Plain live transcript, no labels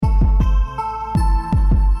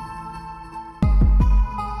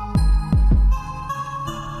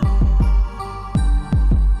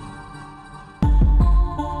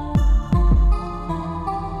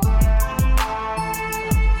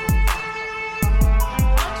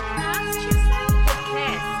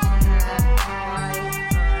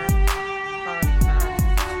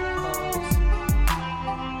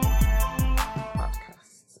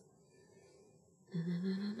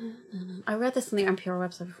this on the NPR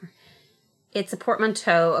website before. It's a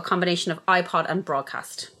portmanteau, a combination of iPod and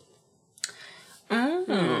broadcast.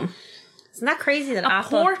 Oh. Isn't that crazy that A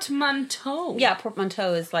Apple... portmanteau. Yeah,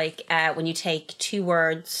 portmanteau is like when you take two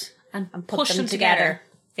words And and put push them together.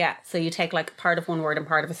 Yeah, so you take like part of one word and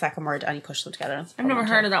part of a second word and you push them together. I've never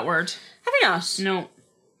heard of that word. Have you not? No.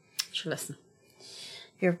 Sure, listen.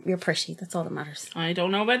 You're pretty. That's all that matters. I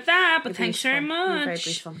don't know about that, but You're thanks very beautiful. You're very much.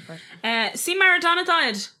 beautiful. See, Maradona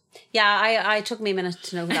died. Yeah, I took me a minute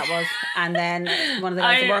to know who that was, and then one of the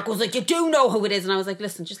guys at work was like, "You do know who it is," and I was like,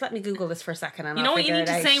 "Listen, just let me Google this for a second, and You know what you need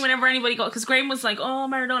to say whenever anybody goes, because Graham was like, "Oh,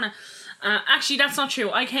 Maradona." Actually, that's not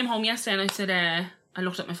true. I came home yesterday and I said, I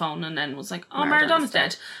looked at my phone and then was like, "Oh, Maradona's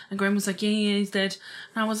dead," and Graham was like, "Yeah, he's dead,"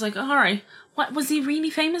 and I was like, "All right." What was he really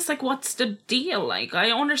famous? Like, what's the deal? Like,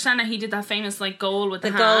 I understand that he did that famous like goal with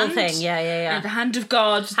the goal hand. thing. Yeah. The hand of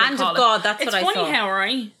God. Hand of God. That's what I saw. It's funny how,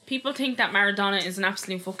 right? People think that Maradona is an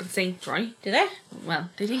absolute fucking saint, right? Do they? Well,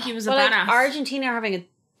 they think he was a like badass. Argentina are having a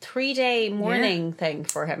 3-day mourning thing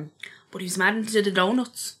for him. But he was mad into the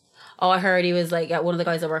donuts. Oh, I heard he was like, one of the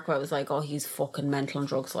guys I work with was like, oh, he's fucking mental on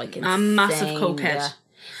drugs, like insane. A massive cokehead. Yeah.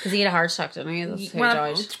 Because he had a heart attack, didn't he? That's how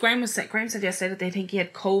he died. Graham said yesterday that they think he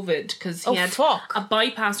had COVID because he had fuck. a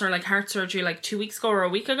bypass or like heart surgery like 2 weeks ago or a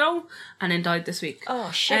week ago, and then died this week.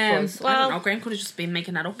 Oh shit! I don't know. Graham could have just been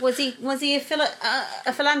making that up. Was he a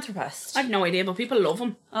philanthropist? I've no idea, but people love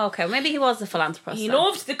him. Okay, well, maybe he was a philanthropist. He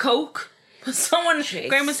loved the coke. But Jeez.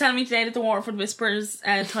 Graham was telling me today that the Waterford Whispers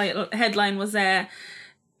headline was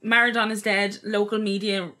Maradona's dead. Local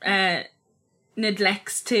media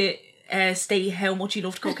neglects to state how much he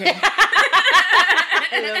loved cocaine.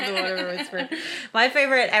 I love the Waterford Whisper. My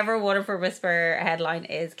favourite ever Waterford Whisper headline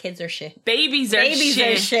is "Kids are shit." Babies are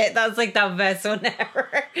shit. That's like the best one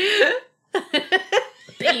ever.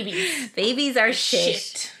 Babies are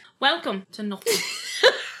shit. Welcome to nothing.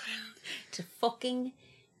 To fucking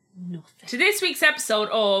nothing. To this week's episode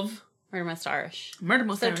of Murder Most Irish. Murder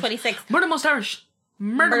Most Irish. 26. Murder Most Irish.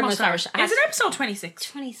 Murder Most Irish. Is it episode 26?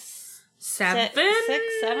 27? 7? 6,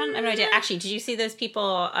 7? I have no idea. Actually, did you see those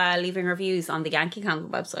people leaving reviews on the Yankee Candle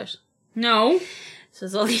website? No. So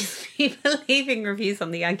there's all these people leaving reviews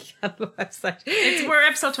on the Yankee Candle website. We're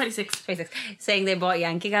episode 26. 26. Saying they bought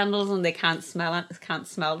Yankee candles and they can't smell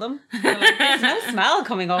them. Like, there's no smell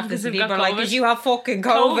coming off this. And people are like, did you have fucking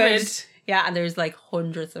COVID? Yeah, and there's like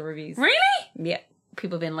hundreds of reviews. Really? Yeah.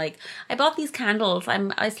 People have been like, I bought these candles.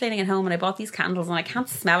 I'm isolating at home and I bought these candles and I can't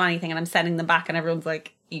smell anything and I'm sending them back and everyone's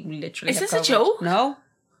like, you literally have Is this COVID. a joke?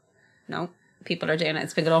 No. People are doing it.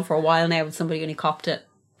 It's been going on for a while now, but somebody only copped it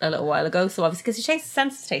a little while ago. So obviously, because you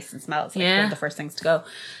sense taste and smell, it's like one of the first things to go.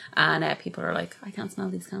 And people are like, I can't smell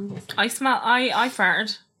these candles. I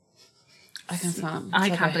farted. I can't smell them. I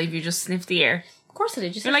can't believe you just sniffed the air. Of course I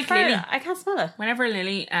did. You're like Lily. I can't smell it. Whenever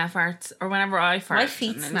Lily farts, or whenever I fart. My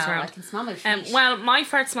feet smell. I can smell my feet. Well, my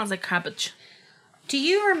fart smells like cabbage. Do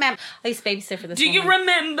you remember? I used to babysit for this Do you woman.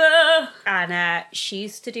 remember? And she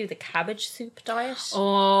used to do the cabbage soup diet.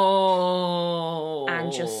 Oh.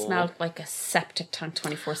 And just smelled like a septic tank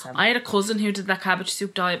 24/7. I had a cousin who did that cabbage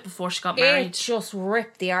soup diet before she got married. It just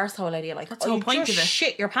ripped the arsehole out of you. Like, that's the whole point of it.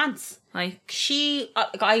 Shit your pants. Like,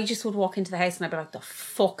 I just would walk into the house and I'd be like, the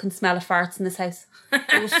fucking smell of farts in this house.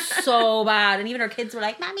 It was so bad. And even her kids were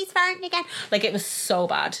like, Mommy's farting again. Like, it was so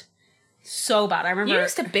bad. So bad. I remember. You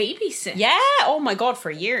used to babysit. Yeah. Oh my God,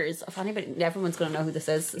 for years. If anybody, everyone's going to know who this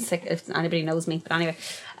is. If anybody knows me. But anyway.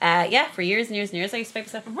 Yeah, for years and years and years I used to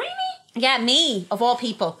babysit. Really? Yeah, me, of all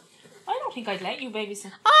people. I don't think I'd let you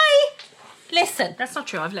babysit. Listen. That's not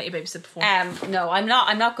true. I've let you babysit before. No, I'm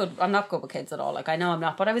not good. I'm not good with kids at all. Like, I know I'm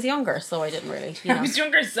not, but I was younger, so I didn't really. You know. I was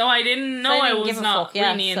younger, so I didn't know I was not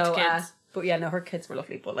really into kids. But yeah, no, her kids were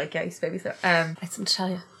lovely. But like, yeah, I used to babysit. I had something to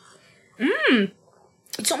tell you.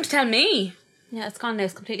 It's something to tell me. Yeah, it's gone now.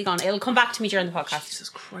 It's completely gone. It'll come back to me during the podcast. Jesus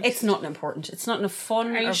Christ. It's nothing important. It's nothing of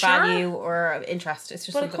fun or sure? value or interest. It's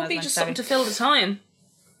just But it something could be just something to fill the time.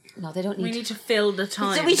 No, they don't need. We need to fill the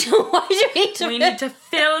time. So we don't. Why do we need to? We need to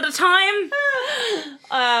fill the time.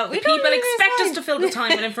 People expect us to fill the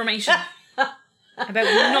time with information about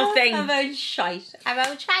nothing. About shite.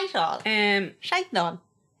 About shite all. Shite none.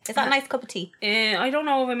 Is that a nice cup of tea? I don't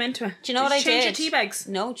know if I'm into it. Do you know what I did? Change your tea bags.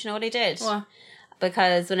 No. Do you know what I did? What?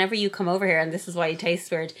 Because whenever you come over here, and this is why it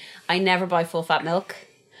tastes weird, I never buy full fat milk.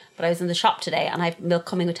 But I was in the shop today and I have milk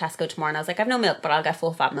coming with Tesco tomorrow and I was like, I have no milk, but I'll get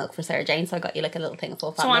full fat milk for Sarah Jane. So I got you like a little thing of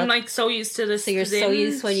full fat milk. So I'm like so used to this. So you're so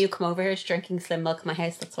used when you come over here to drinking slim milk in my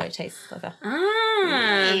house. That's why it tastes like that.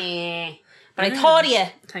 Ah. Yeah. But I thought of you.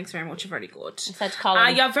 Thanks very much. You're very good. I said to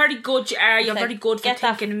Colin. You're very good. You are. You're very good for Get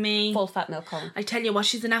that thinking of me. full fat milk, Colin. I tell you what,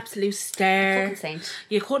 she's an absolute star. Fucking saint.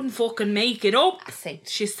 You couldn't fucking make it up. A saint.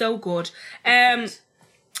 She's so good.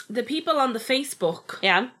 The people on the Facebook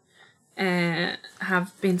Yeah.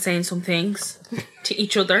 have been saying some things to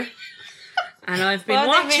each other. And I've been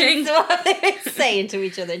What watching. What they've been saying to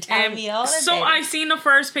each other. Tell me all about So it. I seen the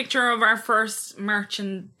first picture of our first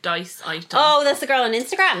merchandise item. Oh, that's the girl on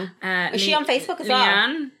Instagram. Is she on Facebook as well?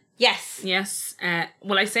 Leanne. Yes. Yes.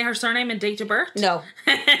 Will I say her surname and date of birth? No.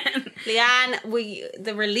 Leanne,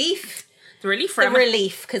 the relief. The relief for The Emma.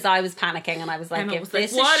 relief, because I was panicking and I was like, Emma if was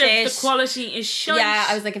this like, what is if shit. the quality is shit? Yeah,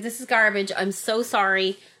 I was like, if this is garbage, I'm so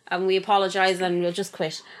sorry. And we apologise and we'll just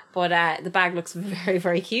quit. But the bag looks very,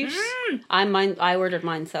 very cute. I ordered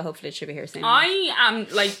mine, so hopefully it should be here soon. I am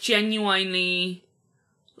like genuinely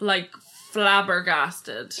like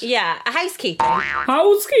flabbergasted. Yeah, a housekeeping.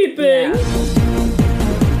 Housekeeping.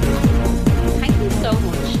 Thank you so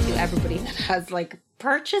much to everybody that has like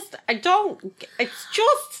purchased.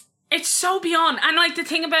 It's so beyond. And like the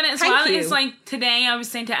thing about it as Thank well you. is like today I was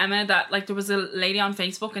saying to Emma that like there was a lady on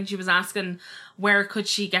Facebook and she was asking where could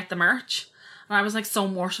she get the merch. And I was like so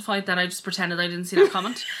mortified that I just pretended I didn't see that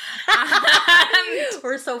comment.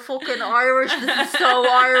 We're so fucking Irish. This is so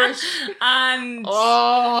Irish.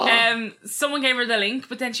 And someone gave her the link,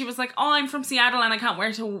 but then she was like, "Oh, I'm from Seattle, and I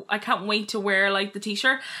can't wait to wear like the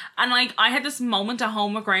t-shirt." And like I had this moment at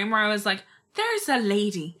home with Graham where I was like, "There's a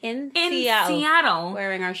lady in Seattle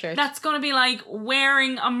wearing our shirt. that's gonna be like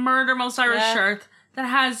wearing a Murder Most Irish shirt that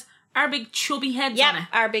has our big chubby heads on it,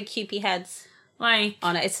 our big cupie heads like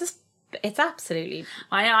on it. It's absolutely.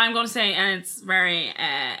 I'm going to say, and it's very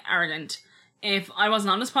arrogant. If I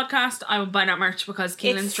wasn't on this podcast, I would buy that merch because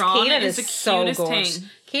Keelan's drawn Keelan is the cutest thing.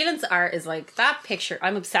 Keelan's art is like that picture.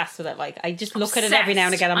 I'm obsessed with it. Like I just look at it every now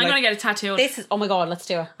and again. I'm going like, to get it tattooed. this is. Oh my god, let's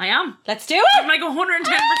do it. I am. Let's do it. I'm like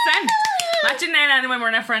 110%. Imagine then when we're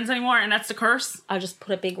not friends anymore, and that's the curse. I'll just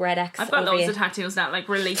put a big red X. I've got over loads you. of tattoos that like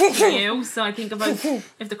relate to you, so I think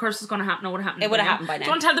if the curse was going to happen, it would have happened. It would have happened by now. Do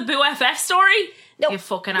you want to tell the Boo FF story? Nope. You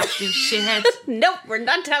fucking absolute shithead. Nope, we're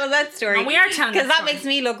not telling that story. No, we are telling because that story. makes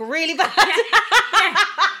me look really bad.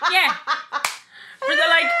 Yeah. For the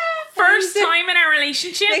like first time in our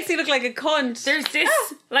relationship, Makes you look like a cunt. there's this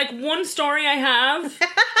like one story I have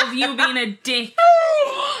of you being a dick.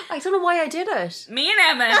 I don't know why I did it. Me and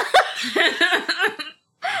Emma.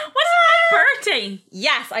 Was it my birthday?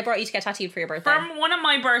 Yes, I brought you to get tattooed for your birthday. For one of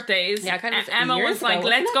my birthdays, Yeah, kind of Emma years was like, ago,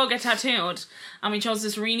 let's wasn't go get tattooed. And we chose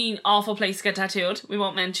this really awful place to get tattooed. We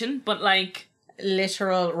won't mention, but like,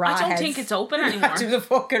 Literal raw I don't heads. think it's open anymore. To the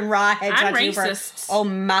fucking raw head And tattoo parlor. racists. Oh,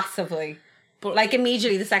 massively. But Like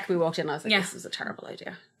immediately the second we walked in, I was like, Yeah. this is a terrible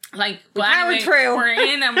idea. like, but powered anyway, through. we're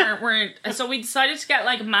in and we're so we decided to get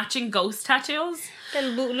like matching ghost tattoos.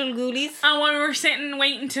 Little ghoulies. And when we were sitting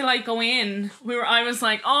waiting to like go in, I was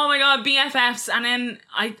like, oh my god, BFFs. And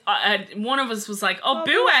then one of us was like, oh,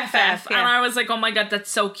 Boo FF. BFF, yeah. And I was like, oh my god,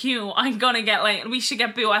 that's so cute. I'm gonna get like, we should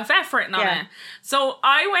get Boo FF written on Yeah. it. So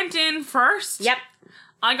I went in first. Yep.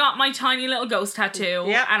 I got my tiny little ghost tattoo.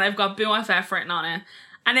 Yep. And I've got Boo FF written on it.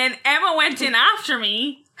 And then Emma went in after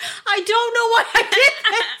me. I don't know why I did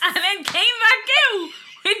this. And then came back out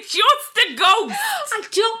with just a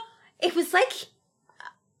ghost. It was like,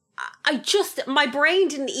 my brain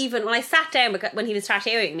didn't even, when I sat down, when he was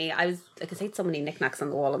tattooing me, I could see so many knickknacks on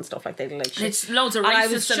the wall and stuff like they did like shit. It's loads of And I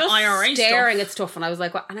was racist and just IRA staring stuff. at stuff and I was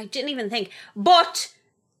like, what? And I didn't even think. But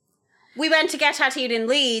we went to get tattooed in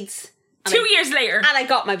Leeds. 2 years later. And I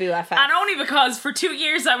got my Boo FF. And only because for 2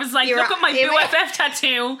 years I was like, You're look at my right. Boo FF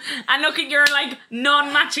tattoo and look at your like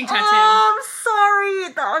non-matching tattoo. Oh,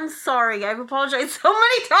 I'm sorry. I've apologized so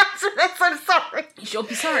many times for this. I'm sorry. You should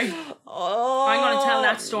be sorry. Oh, I'm going to tell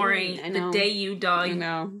that story I the know. day you die. I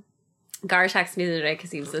know. Gar texted me the other day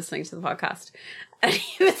because he was listening to the podcast. And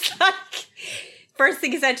he was like, first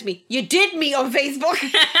thing he said to me, you did meet on Facebook.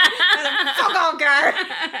 I was like, fuck off,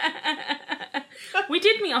 Gar. We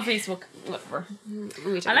did meet on Facebook. Whatever.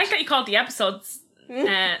 I like that you called the episodes. we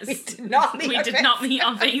did not meet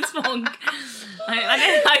on Facebook.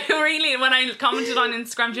 I really, when I commented on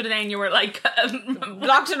Instagram the other day and you were like...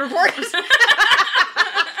 blocked and reported.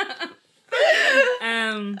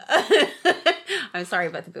 I'm sorry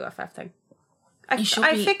about the Boo FF thing. I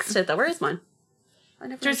fixed it though. Where is mine?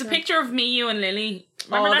 There's a picture of me, you and Lily.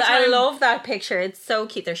 Oh, Remember that I time? love that picture. It's so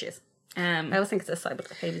cute. There she is. I Um, always think it's this side,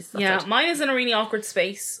 but maybe it's that yeah, side. mine is in a really awkward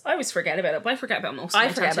space. I always forget about it, but I forget about most of my I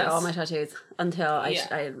forget tattoos. about all my tattoos until Yeah.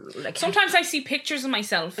 I like. Sometimes I see pictures of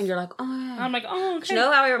myself and you're like, oh yeah. I'm like, oh, okay. Do you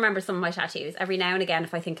know how I remember some of my tattoos? Every now and again,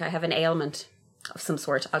 if I think I have an ailment, of some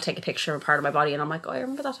sort. I'll take a picture of a part of my body and I'm like, oh, I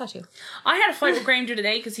remember that tattoo. I had a fight with Graham the other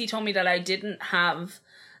day because he told me that I didn't have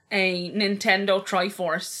a Nintendo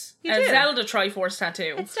Triforce, do? Zelda Triforce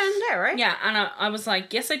tattoo. It's down there, right? Yeah, and I was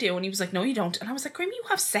like, yes, I do. And he was like, no, you don't. And I was like, Graham, you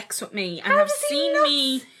have sex with me and How have does he seen not?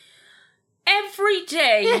 me every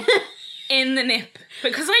day in the nip.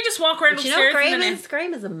 Because I just walk around But you know, upstairs in the nip.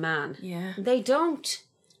 Graham is a man. Yeah. They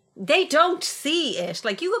don't see it.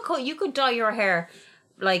 Like, you could dye your hair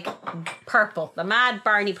like purple, the mad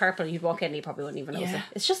Barney purple. You'd walk in and you probably wouldn't even notice it.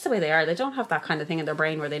 It's just the way they are. They don't have that kind of thing in their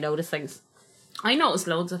brain where they notice things. I notice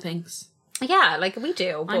loads of things. Yeah, like we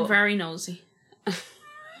do. But I'm very nosy.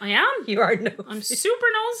 I am. You are nosy. I'm super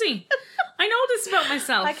nosy. I know this about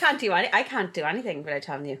myself. I can't do anything without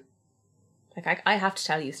telling you. Like, I have to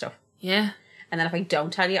tell you stuff. Yeah. And then if I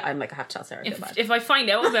don't tell you, I'm like, I have to tell Sarah. If I find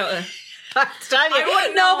out about it. I have to tell you. I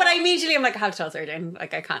wouldn't no, know. but I immediately I'm like, I have to tell Sarah Jane.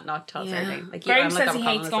 Like, I can't not tell Sarah Jane. Like, Graham I'm like, says he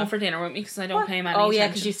I'm hates going for dinner with me because I don't pay him any Oh yeah,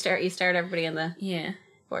 attention. because you stared everybody in the. Yeah.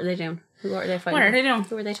 What are they doing? Who are they fighting? What are they doing?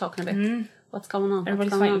 Who are they talking about? What's going on?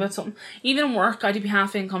 Everybody's fighting about something. Even in work, I'd be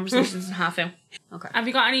half in conversations and half out. Okay. Have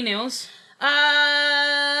you got any news?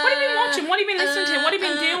 What What have you been watching? What have you been listening to? What have you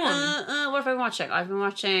been doing? What have I been watching? I've been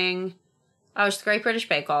watching. I watched the Great British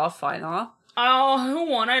Bake Off final. Oh, who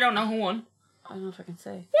won? I don't know who won. I don't know if I can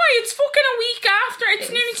say. Why? It's fucking a week after. It's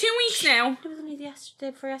nearly 2 weeks now. It was only the day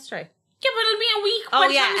before yesterday. Yeah, but it'll be a week. Oh by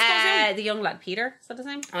the time this goes yeah, out. the young lad Peter. Is that his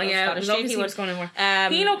name? Oh yeah, it was obviously what's going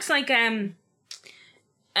on. He looks like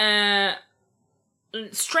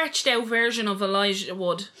stretched out version of Elijah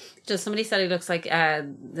Wood. Just somebody said he looks like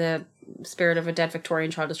the spirit of a dead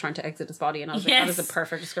Victorian child is trying to exit his body, and I was like, that is a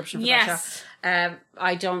perfect description for that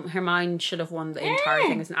show. Hermione should have won the entire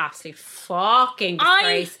thing. It was an absolute fucking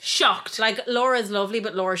disgrace. I'm shocked. Like, Laura's lovely,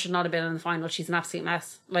 but Laura should not have been in the final. She's an absolute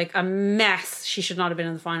mess. Like, a mess. She should not have been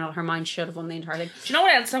in the final. Hermione should have won the entire thing. Do you know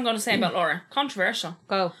what else I'm going to say about Laura? Controversial.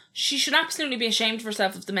 Go. She should absolutely be ashamed of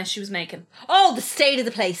herself of the mess she was making. Oh, the state of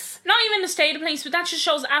the place. Not even the state of place, but that just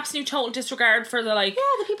shows absolute total disregard for the, like... Yeah,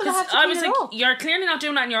 the people that have to I clean was it like, up. you're clearly not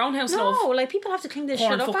doing that in your own house, love. No, like, people have to clean this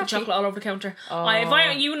Pouring shit up, fucking actually. chocolate all over the counter. Oh. If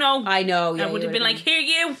I, you know... I know, yeah. I would have been like, here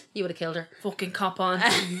you... You would have killed her. Fucking cop on.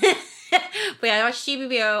 But yeah, I watched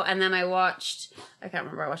GBBO and then I watched... I can't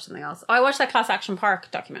remember, I watched something else. Oh, I watched that Class Action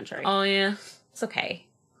Park documentary. Oh, yeah. It's okay.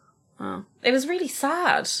 Oh. It was really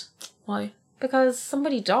sad. Why? Because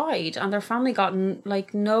somebody died and their family got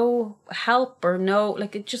like no help or no...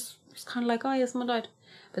 Like, it just was kind of like, oh yeah, someone died.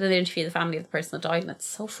 But then they interviewed the family of the person that died and it's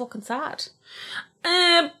so fucking sad.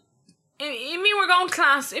 If you were going to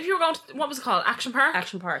class... If you were going to... What was it called? Action Park?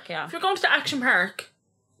 Action Park, yeah. If you're going to the Action Park...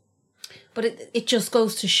 But it just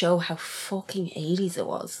goes to show how fucking 80s it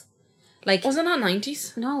was. Like, Was it not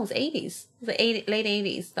 90s? no, it was 80s. It was late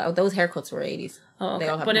 80s. Those haircuts were 80s. Oh, They okay.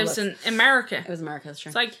 all have But it was mullets. in America. It was America, that's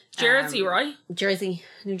true. It's like Jersey, right? Jersey,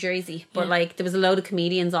 New Jersey. But like, there was a load of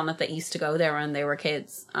comedians on it that used to go there when they were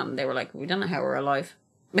kids. And they were like, we don't know how we're alive.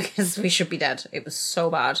 Because we should be dead. It was so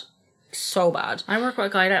bad. So bad. I work with a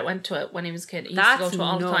guy that went to it when he was a kid. He used That's to go to it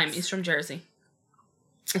all the nuts. time. He's from Jersey.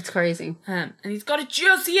 It's crazy. And he's got a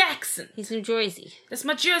Jersey accent. He's New Jersey. That's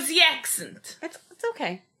my Jersey accent. It's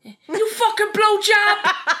okay. You fucking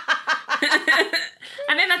blowjob!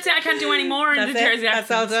 And then that's it. I can't do any more in the Jersey accent.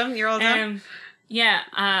 That's all done. You're all done. Yeah,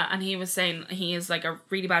 and he was saying he has like a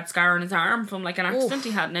really bad scar on his arm from like an accident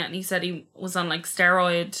he had in it, and he said he was on like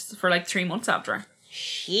steroids for like 3 months after.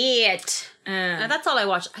 Shit. Now, that's all I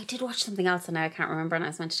watched. I did watch something else and now I can't remember and I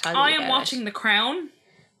was meant to tell you I about am watching it. The Crown.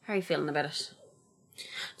 How are you feeling about it?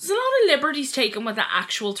 There's a lot of liberties taken with the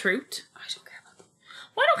actual truth. I don't care about them.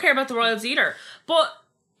 Well, I don't care about the royals either, but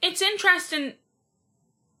it's interesting.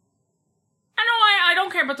 I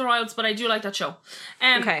don't care about the royals, but I do like that show.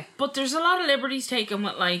 Okay. But there's a lot of liberties taken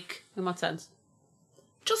with like... In what sense?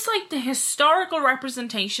 Just like the historical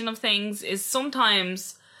representation of things is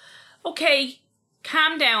sometimes... Okay,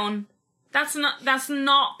 calm down. That's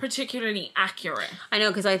not particularly accurate. I know,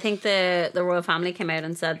 because I think the royal family came out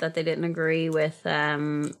and said that they didn't agree with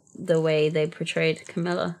the way they portrayed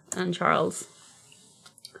Camilla and Charles.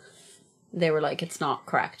 They were like, it's not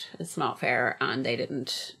correct, it's not fair, and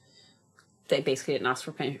they basically didn't ask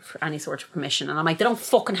for any sort of permission. And I'm like, they don't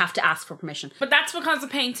fucking have to ask for permission. But that's because it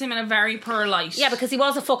paints him in a very poor light. Yeah, because he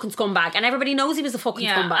was a fucking scumbag, and everybody knows he was a fucking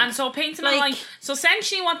scumbag. And so it paints him in like... So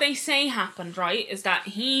essentially what they say happened, right, is that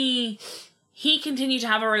he continued to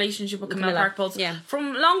have a relationship with Camilla Park-Bowles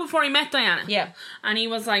from long before he met Diana. Yeah. And he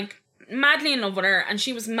was like madly in love with her, and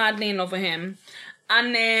she was madly in love with him.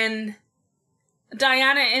 And then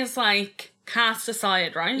Diana is like cast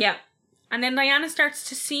aside, right? Yeah. And then Diana starts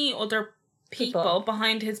to see other people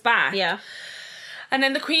behind his back. Yeah. And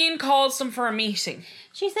then the Queen calls them for a meeting.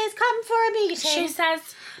 She says, come for a meeting. She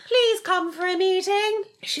says, please come for a meeting.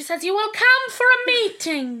 She says, you will come for a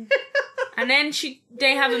meeting. And then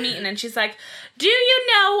they have a meeting and she's like, do you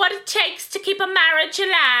know what it takes to keep a marriage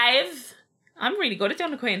alive? I'm really good at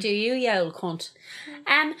doing the Queen. Do you, you old cunt?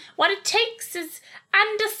 What it takes is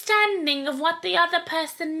understanding of what the other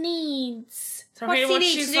person needs. So What's he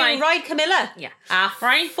need to do? Like, Right, Camilla? Yeah.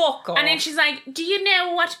 Right? Fuck off. And then she's like, do you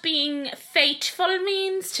know what being faithful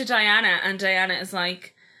means to Diana? And Diana is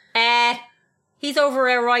like, he's over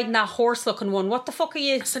there riding that horse-looking one. What the fuck are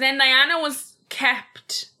you? So then Diana was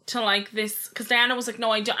kept to like this, because Diana was like,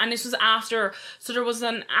 no, I don't. And this was after, so there was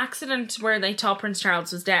an accident where they thought Prince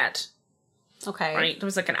Charles was dead. Okay. Right? There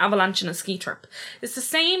was like an avalanche and a ski trip. It's the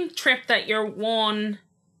same trip that your one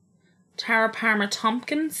Tara Palmer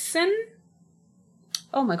Tompkinson.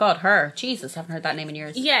 Oh my God, her. Jesus, I haven't heard that name in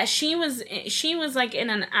years. Yeah, she was like in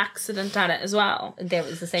an accident at it as well. There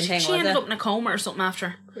was the same thing, She was ended it? up in a coma or something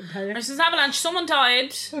after. There's this avalanche, someone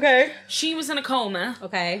died. Okay. She was in a coma.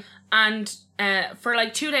 Okay. And for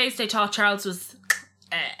like 2 days they thought Charles was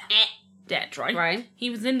dead, right? Right.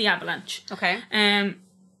 He was in the avalanche. Okay.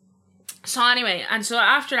 So anyway, and so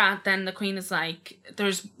after that, then the Queen is like,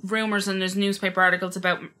 there's rumours and there's newspaper articles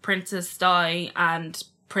about Princess Di and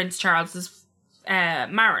Prince Charles's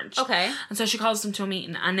marriage. Okay. And so she calls them to a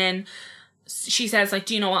meeting, and then she says, like,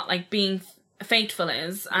 do you know what, like, being faithful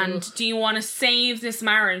is, and do you want to save this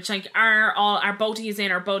marriage? Like, are both of you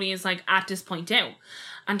in, or both of you like at this point out?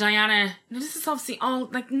 And Diana, this is obviously all,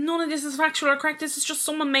 like, none of this is factual or correct. This is just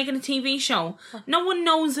someone making a TV show. No one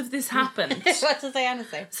knows if this happened. What does Diana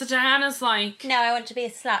say? So Diana's like... No, I want to be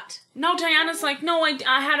a slut. No, Diana's like, no,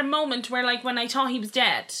 I had a moment where, like, when I thought he was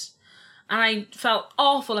dead, and I felt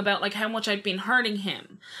awful about, like, how much I'd been hurting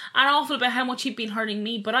him, and awful about how much he'd been hurting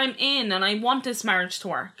me, but I'm in, and I want this marriage to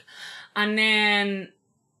work. And then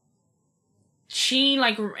she,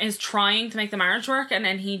 like, is trying to make the marriage work, and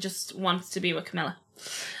then he just wants to be with Camilla.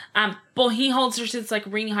 But he holds her to this, like,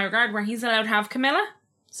 really high regard where he's allowed to have Camilla.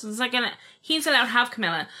 So it's like, he's allowed to have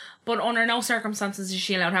Camilla, but under no circumstances is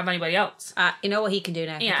she allowed to have anybody else. You know what he can do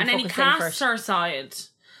now? Yeah, and then he casts her aside.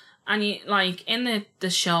 And he, like, in the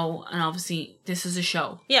show, and obviously this is a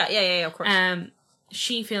show. Yeah, of course.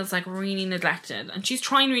 She feels, like, really neglected. And she's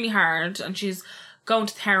trying really hard, and she's going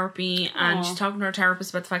to therapy, and she's talking to her therapist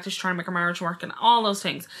about the fact that she's trying to make her marriage work, and all those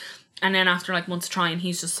things. And then after, like, months of trying,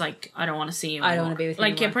 he's just like, I don't want to see you anymore. I don't want to be with you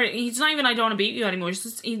anymore. Like, he's not even, I don't want to be with you anymore. It's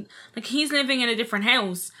just, he's living in a different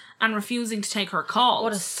house and refusing to take her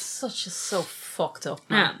calls. So fucked up,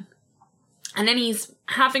 man. Yeah. And then he's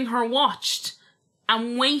having her watched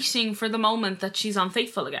and waiting for the moment that she's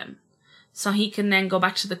unfaithful again. So he can then go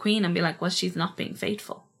back to the Queen and be like, well, she's not being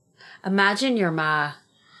faithful. Imagine your ma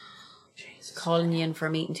calling you in for a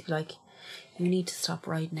meeting to be like, you need to stop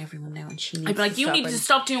riding everyone now, and she needs to stop. I'd be like, you need to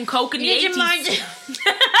stop doing coke in the 80s.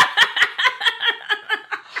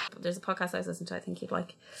 There's a podcast I was listening to, I think you'd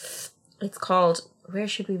like. It's called Where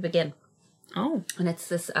Should We Begin? Oh. And it's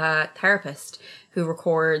this therapist who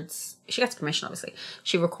records, she gets permission obviously,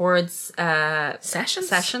 she records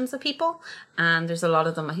sessions of people, and there's a lot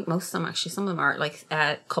of them, I think most of them actually, some of them are like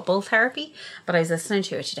couple therapy, but I was listening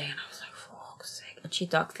to it today and I was like, fuck's sake, and she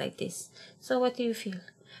talks like this. So what do you feel?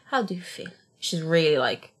 How do you feel? She's really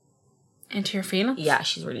like into your feelings. Yeah,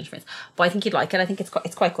 she's really into feelings. But I think you'd like it. I think it's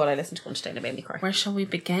quite good. I listened to one today and it made me cry. Where shall we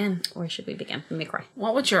begin? Where should we begin? Made me cry.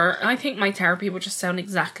 What would I think my therapy would just sound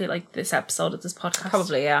exactly like this episode of this podcast.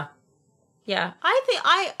 Probably, yeah. Yeah. I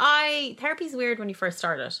think therapy's weird when you first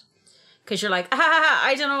start it. Because you're like,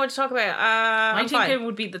 I don't know what to talk about. I think it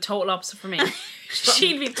would be the total opposite for me.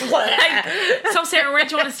 She'd be like, so Sarah, where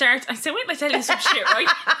do you want to start? I said, wait till I tell you some shit, right?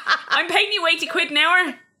 I'm paying you £80 an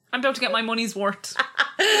hour. I'm about to get my money's worth.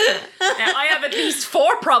 I have at least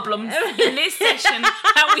 4 problems in this session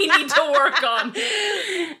that we need to work on.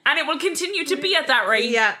 And it will continue to be at that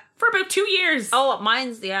rate for about 2 years. Oh,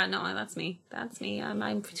 mine's, no, that's me. That's me.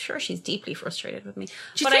 I'm sure she's deeply frustrated with me.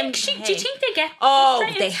 Do you think they get frustrated?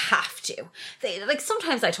 Oh, they have to. Like,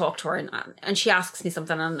 sometimes I talk to her and she asks me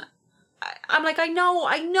something and I'm like, I know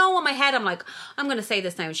in my head, I'm like, I'm going to say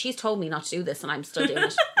this now, and she's told me not to do this, and I'm still doing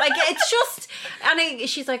it. Like, it's just, and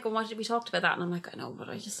she's like, well, what did we talked about that? And I'm like, I know, but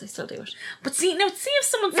I still do it. But see if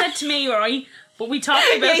someone said to me, right, but we talked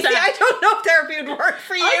about that. See, I don't know if therapy would work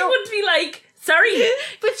for you. I would be like, sorry.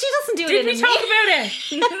 But she doesn't do it in a mean. Did we talk about it?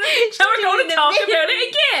 Now we're going to talk about it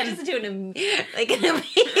again. She doesn't do it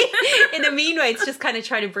in a mean way. It's just kind of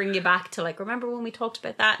trying to bring you back to, like, remember when we talked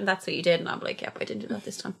about that, and that's what you did? And I'm like, yep, I didn't do that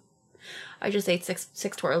this time. I just ate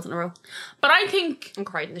six twirls in a row. But I think... And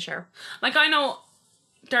cried in the shower. Like, I know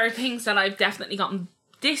there are things that I've definitely gotten...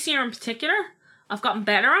 This year in particular, I've gotten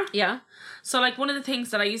better at. Yeah. So, like, one of the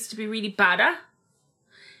things that I used to be really bad at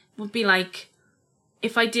would be, like,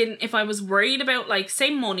 if I was worried about, like,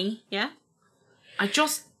 say money, Yeah. I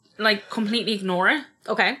just, like, completely ignore it.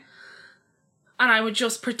 Okay. And I would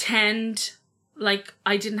just pretend like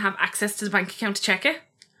I didn't have access to the bank account to check it.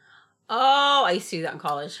 Oh, I used to do that in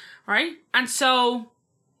college. Right? And so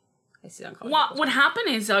I used to do that in college. what would happen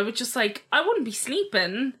is I would just, like, I wouldn't be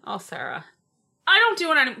sleeping. Oh, Sarah. I don't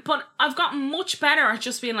do it anymore, but I've gotten much better at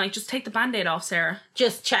just being like, just take the Band-Aid off, Sarah.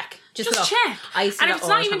 Just check. Just look. check. I used to and do if that it's all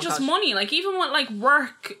not the even time in just college. money, like, even with, like,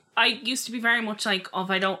 work, I used to be very much like, oh, if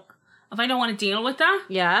I don't want to deal with that,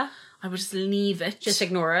 Yeah. I would just leave it. Just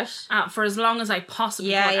ignore it. For as long as I possibly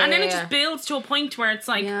Yeah, could. yeah, and then yeah, it yeah. just builds to a point where it's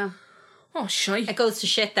like, Yeah. oh, shite. It goes to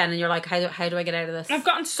shit then, and you're like, how do I get out of this? I've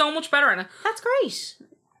gotten so much better at it. That's great.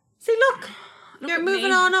 See, look. You're at moving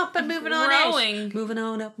me. on up and I'm moving on growing. out. Moving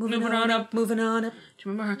on up, moving on up, moving on up. Do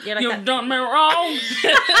you remember her? You're like You've that. done me wrong.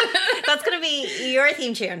 That's going to be your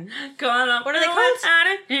theme tune. Gone up. What are they called?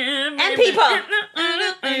 And people.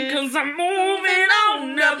 Because I'm moving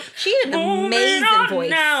on up. She had an Moving amazing on voice.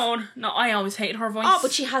 down. No, I always hated her voice. Oh,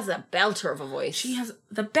 but she has a belter of a voice. she has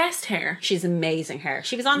the best hair. She's amazing hair.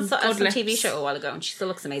 She was on some Good TV lips. show a while ago, and she still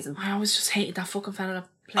looks amazing. I always just hated that fucking fella that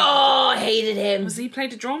played. Oh, I hated him. Was he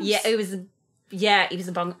played the drums? Yeah, it was. Yeah, he was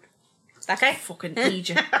a bong. That guy. Fucking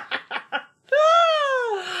DJ.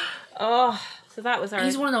 Oh, so that was our.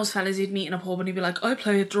 He's one of those fellas you'd meet in a pub and he'd be like, I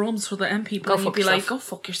play drums for the M people. Go and he'd fuck be like, yourself.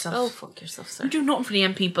 go fuck yourself. Oh, fuck yourself, sir. You do nothing for the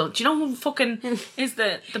M people. Do you know who fucking is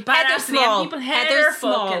the Heather badass of the Small. M people? Heather Heather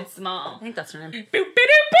Small. fucking Small. I think that's her name. Boo, boo,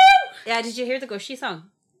 boo. Yeah, did you hear the Gushy song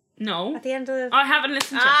No. at the end of the? I haven't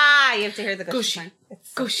listened to it. Ah, you have to hear the Gushy, Gushy. song. It's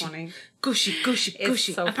so Gushy. funny. Gushy, gushy, It's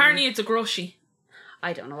gushy. so Apparently it's a grushy.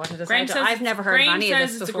 I don't know what it is. Graham says I've never heard of Graham any of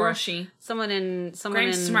says this it's before. a grushy. Someone in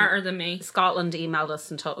Graham's smarter than me. Scotland emailed us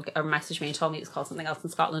and or messaged me and told me it was called something else in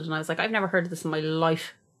Scotland, and I was like, I've never heard of this in my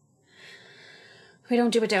life. We don't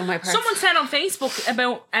do it down my parts. Someone said on Facebook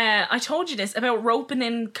about, I told you this, about roping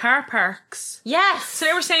in car parks. Yes. So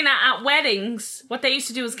they were saying that at weddings, what they used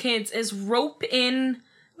to do as kids is rope in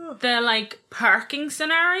the, like, parking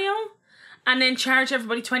scenario and then charge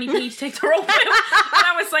everybody 20p to take the rope out. And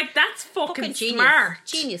I was like, that's fucking genius. smart.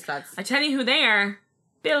 Genius, lads. I tell you who they are.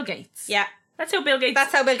 Bill Gates. Yeah. That's how Bill Gates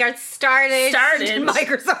That's how Bill Gates started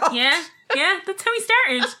Microsoft. Yeah, that's how he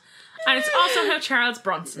started. And it's also how Charles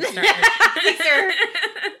Bronson started. These are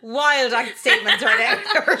wild statements right now.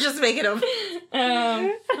 We're just making up.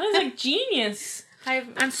 I was like, genius.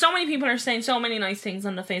 And so many people are saying so many nice things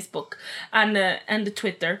on the Facebook and the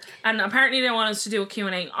Twitter. And apparently they want us to do a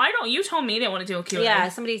Q&A. You told me they want to do a Q&A. Yeah,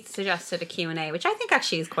 somebody suggested a Q&A, which I think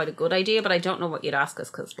actually is quite a good idea, but I don't know what you'd ask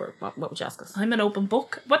us, because what would you ask us? I'm an open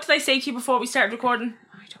book. What did I say to you before we started recording?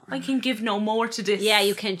 I don't I can give no more to this. Yeah,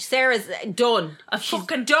 you can. Sarah's done. She's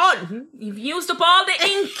fucking done. You've used up all the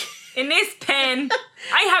ink in this pen.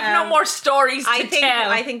 I have no more stories to tell.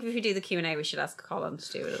 I think if we do the Q&A, we should ask Colin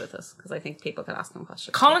to do it with us, because I think people can ask him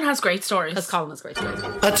questions. Colin has great stories. Because Colin is great.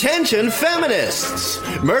 Attention feminists!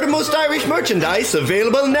 Murder Most Irish merchandise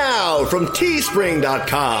available now from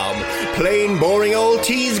teespring.com. Plain boring old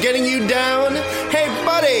teas getting you down? Hey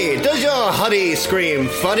buddy, does your huddy scream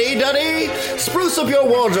fuddy-duddy? Spruce up your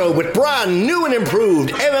wardrobe with brand new and improved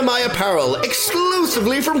MMI apparel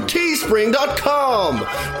exclusively from teespring.com.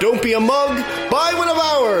 Don't be a mug, buy one of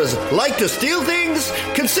ours. Like to steal things?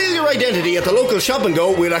 Conceal your identity at the local shop and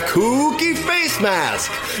go with a kooky face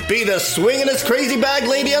mask. Be the swingin'est crazy bag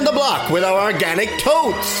lady on the block with our organic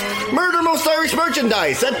totes. Murder Most Irish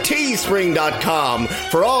merchandise at teespring.com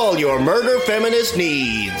for all your murder feminist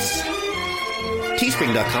needs.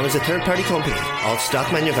 Teespring.com is a third-party company. All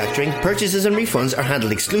stock manufacturing, purchases and refunds are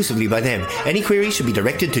handled exclusively by them. Any queries should be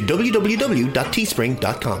directed to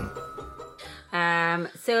www.teespring.com.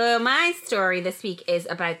 So my story this week is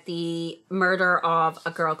about the murder of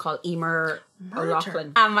a girl called Emer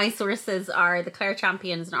O'Loughlin. And my sources are the Clare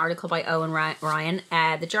Champions, an article by Owen Ryan,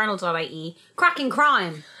 the journal.ie, Cracking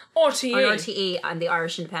Crime RTE. on RTE, and the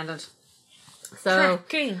Irish Independent. So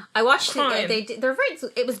Cracking I watched Crime. it. They're very.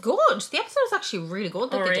 It was good. The episode was actually really good.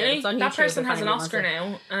 That Oh, they did. really? It's on That YouTube person if has an anyone Oscar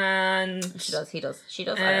wants it. now, and She does. I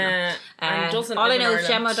don't know. and doesn't all I live in know is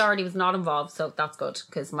Gemma Ireland. Doherty was not involved, so that's good,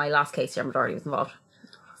 because my last case, Gemma Doherty was involved.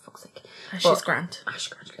 For fuck's sake. She's grand. She's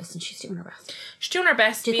grand. Listen, she's doing her best. She's doing her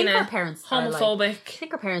best. Do you being think a her parents are like? homophobic? Do you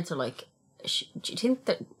think her parents are like? Do you think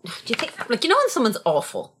that? Do you think like when someone's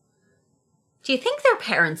awful? Do you think their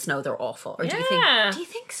parents know they're awful, or do you Yeah.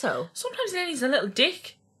 think so? Sometimes Lily's a little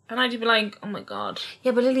dick, and I'd be like, "Oh my god."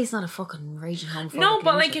 Yeah, but Lily's not a fucking raging homophobe. No,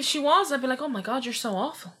 but like isn't if she was, I'd be like, "Oh my god, you're so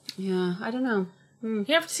awful." she? Yeah, I don't know. You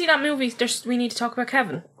have to see that movie. We need to talk about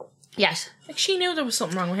Kevin. Yet. Like, she knew there was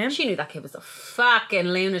something wrong with him. She knew that kid was a fucking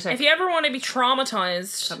lunatic. If you ever want to be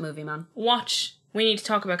traumatized, that movie, man. watch We Need to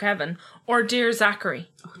Talk About Kevin or Dear Zachary.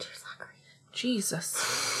 Oh, dear Zachary.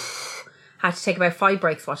 Jesus. Had to take about 5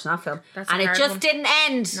 breaks watching that film. That's and a it hard just one. didn't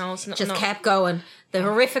end. No, it's not. Just no. kept going. The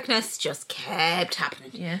horrificness just kept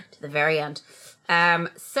happening. Yeah. To the very end.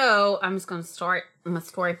 So I'm just going to start my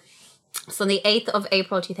story. So on the 8th of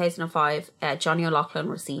April 2005, Johnny O'Loughlin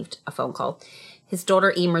received a phone call. His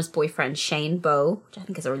daughter Emer's boyfriend, Shane Bowe, which I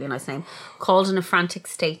think is a really nice name, called in a frantic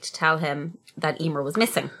state to tell him that Emer was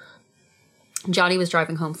missing. Johnny was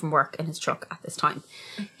driving home from work in his truck at this time.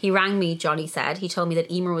 He rang me, Johnny said. He told me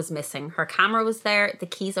that Emer was missing. Her camera was there, the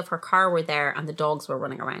keys of her car were there, and the dogs were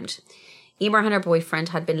running around. Emer and her boyfriend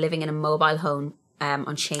had been living in a mobile home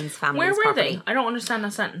on Shane's family's Where were property. they? I don't understand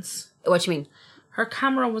that sentence. What do you mean? Her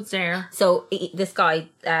camera was there. So this guy,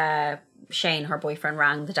 Shane, her boyfriend,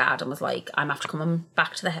 rang the dad and was like, I'm after coming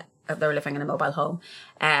back to they were living in a mobile home.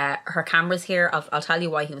 Her camera's here. I'll tell you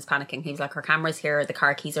why he was panicking. He was like, her camera's here, the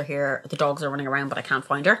car keys are here, the dogs are running around, but I can't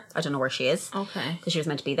find her. I don't know where she is. Okay. Because she was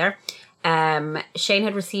meant to be there. Shane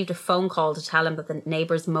had received a phone call to tell him that the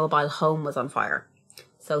neighbour's mobile home was on fire.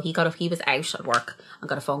 So he was out at work and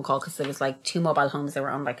got a phone call because there was like 2 mobile homes. They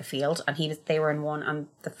were on like a field, and they were in one, and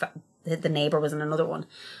the neighbour was in another one.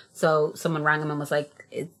 So someone rang him and was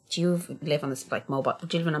like, do you live on this like mobile?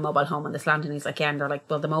 Do you live in a mobile home on this land? And he's like, yeah. And they're like,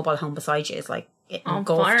 well, the mobile home beside you is like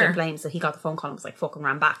engulfed in flames. So he got the phone call and was like, fucking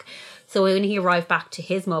ran back. So when he arrived back to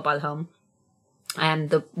his mobile home, and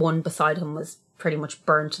the one beside him was pretty much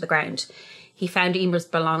burned to the ground, he found Emer's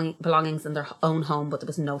belongings in their own home, but there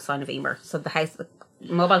was no sign of Emer. So the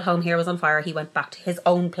mobile home here was on fire. He went back to his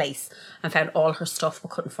own place and found all her stuff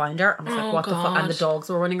but couldn't find her, and was like, what the fuck? And the dogs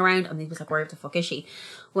were running around, and he was like, where the fuck is she?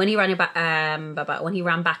 When he ran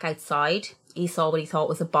back outside, he saw what he thought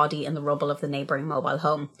was a body in the rubble of the neighbouring mobile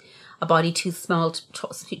home. A body too small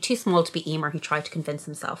to be Emer, he tried to convince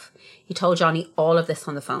himself. He told Johnny all of this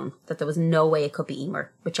on the phone, that there was no way it could be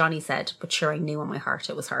Emer. But Johnny said, but sure, I knew in my heart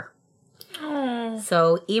it was her. Oh.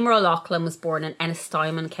 So Emer O'Loughlin was born in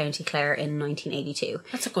Ennistymon, County Clare in 1982.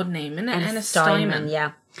 That's a good name, isn't it? Ennistymon,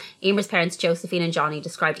 yeah. Emer's parents, Josephine and Johnny,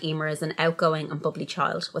 described Emer as an outgoing and bubbly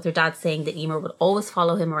child, with her dad saying that Emer would always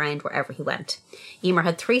follow him around wherever he went. Emer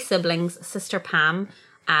had 3 siblings, sister Pam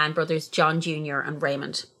and brothers John Jr. and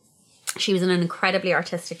Raymond. She was an incredibly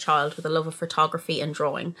artistic child with a love of photography and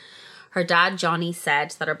drawing. Her dad, Johnny,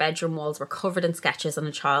 said that her bedroom walls were covered in sketches as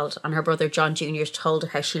a child, and her brother John Jr. told her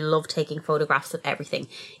how she loved taking photographs of everything,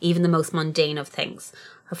 even the most mundane of things.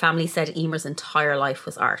 Her family said Emer's entire life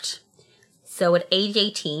was art. So at age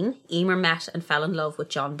 18, Emer met and fell in love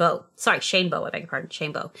with Shane Bowe, Shane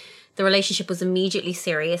Bowe. The relationship was immediately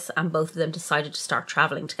serious, and both of them decided to start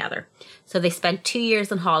travelling together. So they spent 2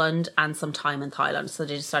 years in Holland and some time in Thailand. So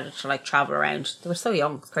they decided to travel around. They were so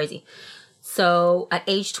young, it's crazy. So at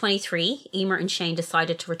age 23, Emer and Shane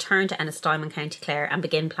decided to return to Ennistymon, County Clare, and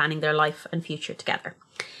begin planning their life and future together.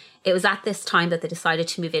 It was at this time that they decided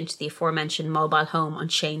to move into the aforementioned mobile home on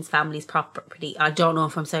Shane's family's property. I don't know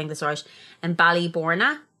if I'm saying this right. In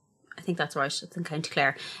Ballyborna, I think that's right, it's in County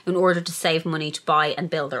Clare, in order to save money to buy and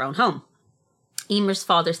build their own home. Emer's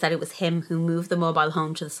father said it was him who moved the mobile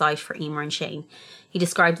home to the site for Emer and Shane. He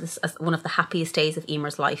described this as one of the happiest days of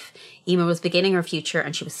Emer's life. Emer was beginning her future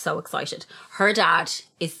and she was so excited. Her dad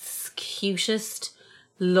is the cutest,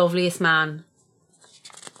 loveliest man.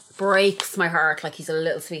 Breaks my heart, like he's a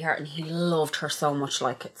little sweetheart, and he loved her so much,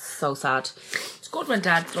 like it's so sad. It's good when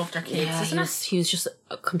dads love their kids, isn't it? He was just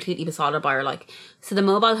completely besotted by her, like. So the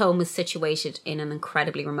mobile home was situated in an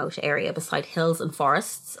incredibly remote area beside hills and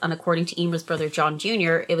forests, and according to Emer's brother John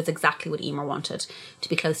Jr., it was exactly what Emer wanted: to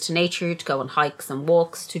be close to nature, to go on hikes and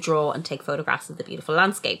walks, to draw and take photographs of the beautiful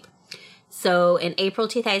landscape. So in April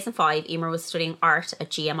 2005, Emer was studying art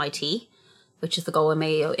at GMIT, which is the Galway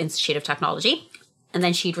Mayo Institute of Technology. And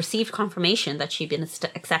then she'd received confirmation that she'd been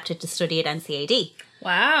accepted to study at NCAD.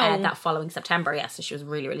 Wow. That following September, yes. So she was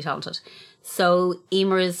really, really talented. So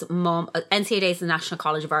Emer's mum, NCAD is the National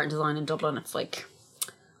College of Art and Design in Dublin. It's like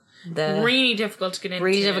really difficult to get into.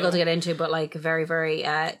 Really difficult to get into, but like very, very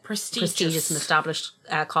prestigious and established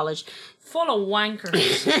college. Full of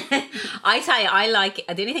wankers. I tell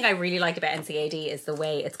you, the only thing I really like about NCAD is the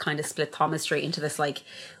way it's kind of split Thomas Street into this like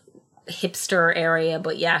hipster area,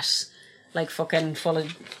 but yet like fucking full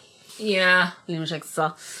of lunatics.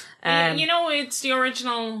 So, you know, it's the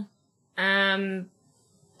original.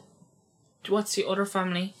 What's the other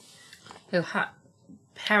family? Who?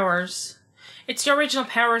 Powers. It's the original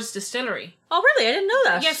Powers distillery. Oh, really? I didn't know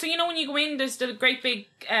that. Yeah, so you know when you go in, there's the great big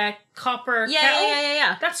copper kettle?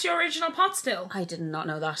 Yeah. That's the original pot still. I did not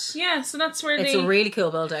know that. Yeah, so that's where It's a really cool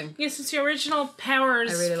building. Yes, it's the original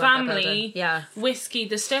Powers I really like that family building. Yeah. whiskey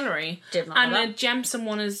distillery. Did not and know the that. Jemson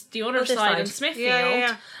one is the other this side in side. Smithfield.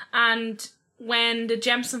 Yeah. And when the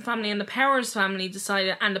Jemson family and the Powers family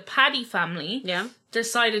decided, and the Paddy family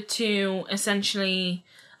decided to essentially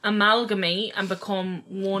amalgamate and become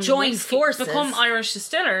one Join whiskey, forces. become Irish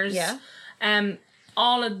distillers. Yeah.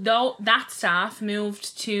 All of that staff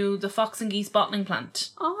moved to the Fox and Geese bottling plant.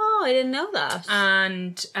 Oh, I didn't know that.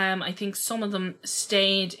 And I think some of them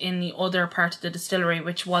stayed in the other part of the distillery,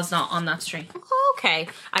 which was not on that street. Okay.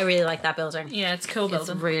 I really like that building. Yeah, it's a cool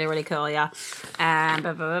building. It's really, really cool, yeah.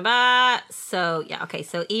 So, yeah, okay.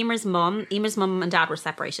 So Emer's mum and dad were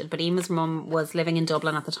separated, but Emer's mum was living in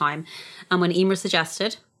Dublin at the time. And when Emer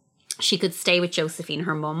suggested she could stay with Josephine,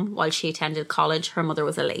 her mum, while she attended college, her mother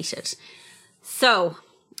was elated. So,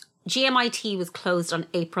 GMIT was closed on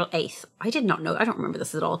April 8th. I did not know, I don't remember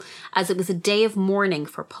this at all, as it was a day of mourning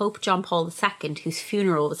for Pope John Paul II, whose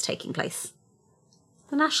funeral was taking place.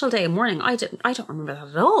 The National Day of Mourning, I don't remember that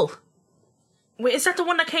at all. Wait, is that the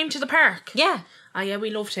one that came to the park? Yeah. Ah, yeah,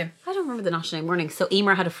 we loved him. I don't remember the National Day of Mourning. So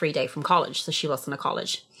Emer had a free day from college, so she wasn't at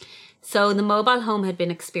college. So the mobile home had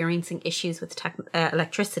been experiencing issues with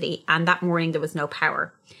electricity, and that morning there was no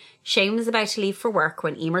power. Shane was about to leave for work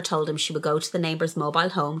when Emer told him she would go to the neighbour's mobile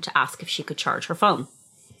home to ask if she could charge her phone.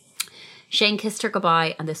 Shane kissed her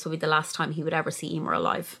goodbye, and this would be the last time he would ever see Emer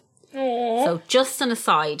alive. Aww. So just an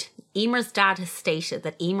aside, Emer's dad has stated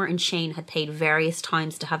that Emer and Shane had paid various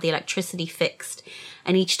times to have the electricity fixed,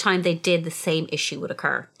 and each time they did, the same issue would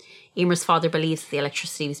occur. Emer's father believes that the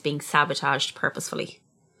electricity was being sabotaged purposefully.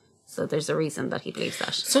 So there's a reason that he believes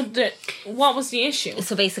that. So what was the issue?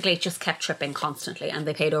 So basically it just kept tripping constantly, and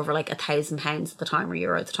they paid over like £1,000 at the time, or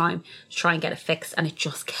 €1 at the time, to try and get it fixed, and it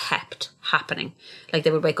just kept happening. Like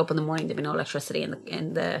they would wake up in the morning, there'd be no electricity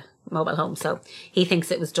in the mobile home. So he thinks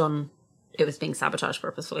it was being sabotaged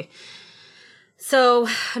purposefully. So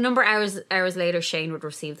a number of hours later, Shane would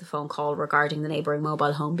receive the phone call regarding the neighbouring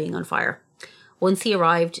mobile home being on fire. Once he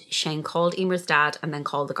arrived, Shane called Emer's dad and then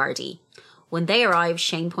called the Gardaí. When they arrived,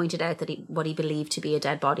 Shane pointed out that what he believed to be a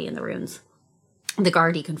dead body in the ruins. The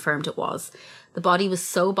Gardaí confirmed it was. The body was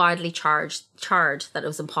so badly charred that it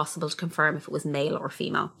was impossible to confirm if it was male or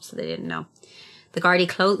female, so they didn't know. The Gardaí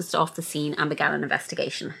closed off the scene and began an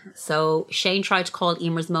investigation. So Shane tried to call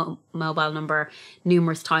Emer's mobile number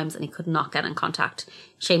numerous times and he could not get in contact.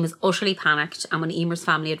 Shane was utterly panicked, and when Emer's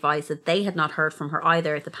family advised that they had not heard from her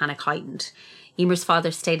either, the panic heightened. Emer's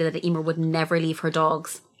father stated that Emer would never leave her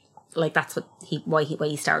dogs. Like that's why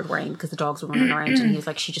he started worrying, because the dogs were running around, and he was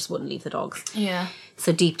like, she just wouldn't leave the dogs. Yeah.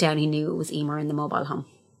 So deep down he knew it was Emer in the mobile home.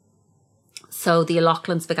 So the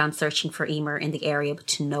O'Loughlin's began searching for Emer in the area, but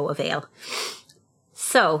to no avail.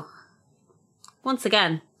 So, once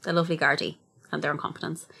again, the lovely Gardaí and their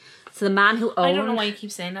incompetence. So the man who owned... I don't know why you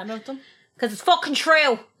keep saying that about them. Because it's fucking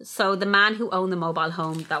true. So the man who owned the mobile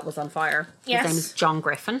home that was on fire, Yes. his name is John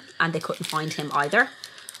Griffin, and they couldn't find him either.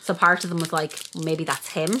 So part of them was like, maybe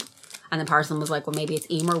that's him. And then part of them was like, well, maybe it's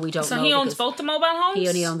Emer, we don't know. So he owns both the mobile homes? He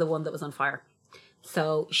only owned the one that was on fire.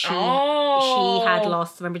 So she had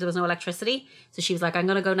lost, remember there was no electricity? So she was like, I'm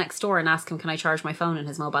going to go next door and ask him, can I charge my phone in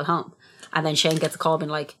his mobile home? And then Shane gets a call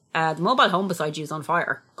being like, the mobile home beside you is on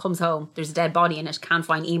fire. Comes home, there's a dead body in it, can't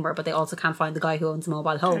find Emer, but they also can't find the guy who owns the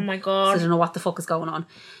mobile home. Oh my God. So they don't know what the fuck is going on.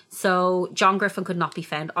 So John Griffin could not be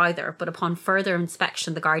found either, but upon further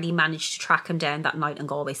inspection, the Gardaí managed to track him down that night in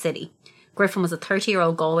Galway City. Griffin was a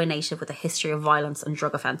 30-year-old Galway native with a history of violence and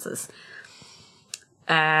drug offences.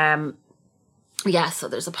 So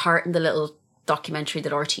there's a part in the little documentary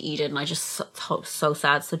that RTE did, and I just thought so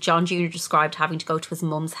sad. So John Jr. described having to go to his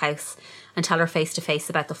mum's house and tell her face to face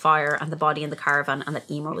about the fire and the body in the caravan, and that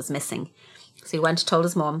Emer was missing. So he went and told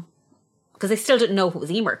his mum, because they still didn't know if it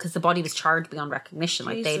was Emer, because the body was charred beyond recognition.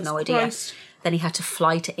 Like, they had no idea. Christ. Then he had to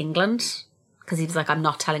fly to England, because he was like, I'm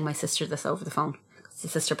not telling my sister this over the phone.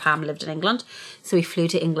 His sister Pam lived in England. So he flew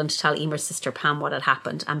to England to tell Emer's sister Pam what had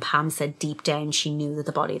happened, and Pam said deep down she knew that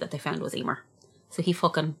the body that they found was Emer. So he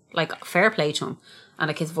fucking, like, fair play to him. And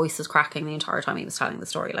like his voice was cracking the entire time he was telling the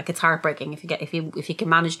story. Like, it's heartbreaking. If you can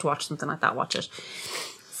manage to watch something like that, watch it.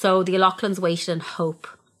 So the O'Loughlin's waited in hope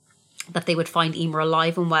that they would find Emer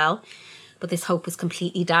alive and well, but this hope was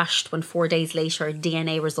completely dashed when 4 days later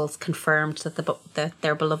DNA results confirmed that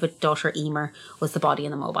their beloved daughter Emer was the body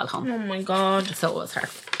in the mobile home. Oh my God. So it was her.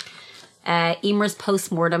 Emer's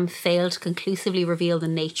post-mortem failed to conclusively reveal the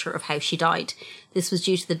nature of how she died. This was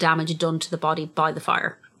due to the damage done to the body by the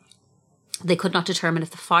fire. They could not determine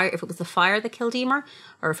if it was the fire that killed Emer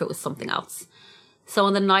or if it was something else. So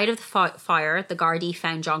on the night of the fire, the Gardaí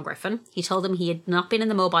found John Griffin. He told them he had not been in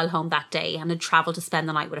the mobile home that day and had travelled to spend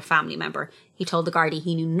the night with a family member. He told the Gardaí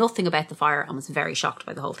he knew nothing about the fire and was very shocked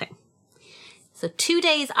by the whole thing. So 2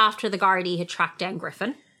 days after the Gardaí had tracked down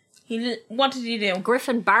Griffin... What did he do?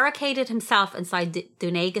 Griffin barricaded himself inside the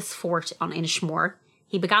Dunagus fort on Inishmore.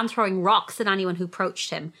 He began throwing rocks at anyone who approached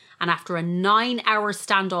him, and after a 9-hour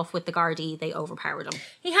standoff with the Gardaí, they overpowered him.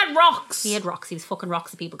 He had rocks. He had rocks. He was fucking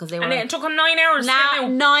rocks at people because they were... And it took him 9 hours to get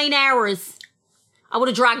out. 9 hours. I would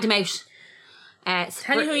have dragged him out.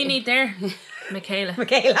 Tell you who you need there. Michaela.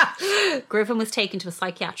 Griffin was taken to a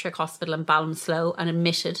psychiatric hospital in Ballinasloe and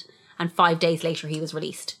admitted, and 5 days later he was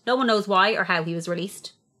released. No one knows why or how he was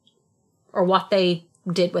released, or what they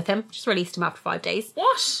did with him. Just released him after 5 days.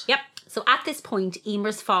 What? Yep. So at this point,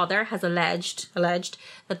 Emer's father has alleged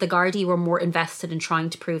that the Gardaí were more invested in trying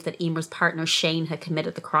to prove that Emer's partner Shane had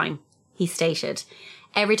committed the crime. He stated,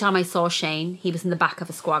 "Every time I saw Shane, he was in the back of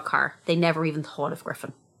a squad car. They never even thought of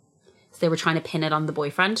Griffin." So they were trying to pin it on the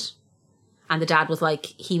boyfriend. And the dad was like,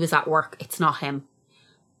 he was at work. It's not him.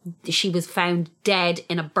 She was found dead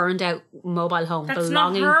in a burned out mobile home. That's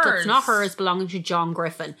not hers, belonging to John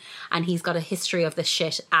Griffin. And he's got a history of this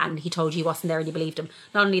shit. And he told you he wasn't there and you believed him.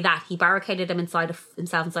 Not only that, he barricaded himself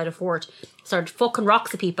inside a fort, started fucking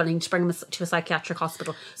rocks at people and to bring him to a psychiatric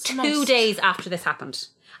hospital. 2 days after this happened.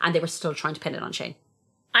 And they were still trying to pin it on Shane.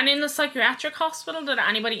 And in the psychiatric hospital, did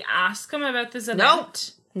anybody ask him about this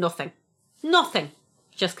event? No, nothing.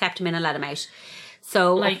 Just kept him in and let him out.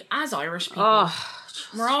 So, like, as Irish people,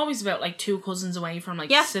 we're always about like 2 cousins away from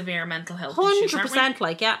like severe mental health issues, 100%,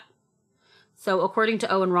 like, yeah. So, according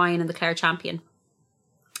to Owen Ryan in the Clare Champion,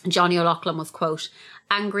 Johnny O'Loughlin was, quote,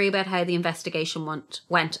 angry about how the investigation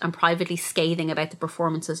went and privately scathing about the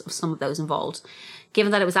performances of some of those involved.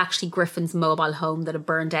 Given that it was actually Griffin's mobile home that had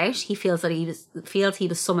burned out, he feels he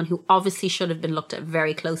was someone who obviously should have been looked at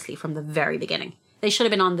very closely from the very beginning. They should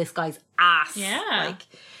have been on this guy's ass. Yeah.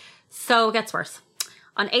 So it gets worse.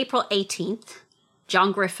 On April 18th,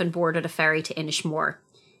 John Griffin boarded a ferry to Inishmore.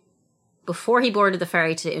 Before he boarded the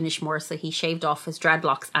ferry to Inishmore, so he shaved off his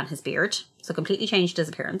dreadlocks and his beard. So completely changed his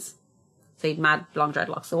appearance. So he had mad long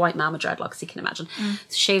dreadlocks. A white man with dreadlocks, you can imagine.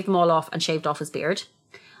 So shaved them all off and shaved off his beard.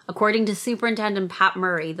 According to Superintendent Pat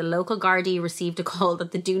Murray, the local Gardaí received a call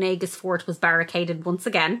that the Dunagus fort was barricaded once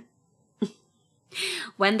again.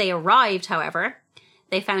 When they arrived, however,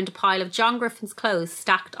 they found a pile of John Griffin's clothes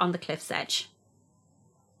stacked on the cliff's edge.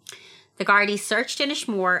 The Gardaí searched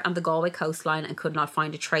Inishmore and the Galway coastline and could not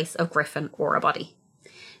find a trace of Griffin or a body.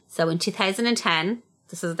 So in 2010,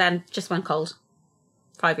 this is then just went cold.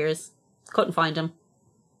 5 years. Couldn't find him.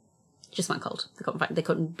 Just went cold. They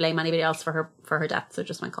couldn't blame anybody else for her death, so it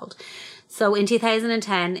just went cold. So in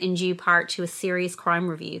 2010, in due part to a serious crime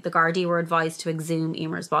review, the Gardaí were advised to exhume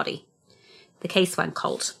Emer's body. The case went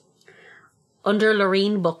cold. Under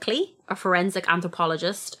Lorraine Buckley, a forensic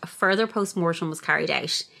anthropologist, a further post-mortem was carried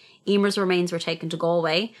out. Emer's remains were taken to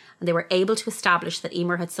Galway, and they were able to establish that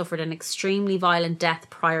Emer had suffered an extremely violent death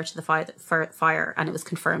prior to the fire, and it was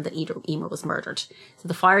confirmed that Emer was murdered. So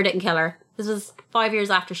the fire didn't kill her. This was 5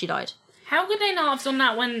 years after she died. How could they not have done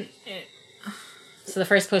that when... So the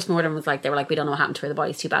first post-mortem was like, they were like, we don't know what happened to her, the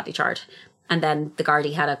body's too badly charred. And then the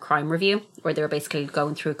Gardaí had a crime review where they were basically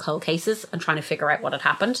going through cold cases and trying to figure out what had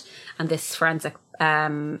happened. And this forensic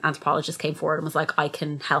anthropologist came forward and was like, I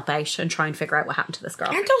can help out and try and figure out what happened to this girl.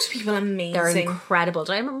 Aren't those people amazing? They're incredible.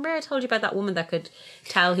 I remember I told you about that woman that could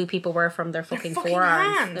tell who people were from their fucking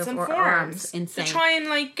forearms. Hands and forearms. Insane. To try and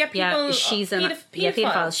like get people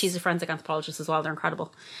pedophiles. She's a forensic anthropologist as well. They're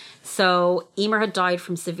incredible. So Emer had died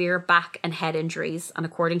from severe back and head injuries, and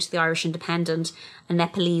according to the Irish Independent, a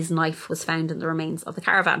Nepalese knife was found in the remains of the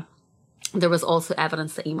caravan. There was also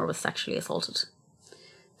evidence that Emer was sexually assaulted.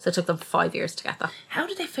 So it took them 5 years to get that. How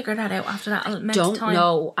did they figure that out after that immense time? Don't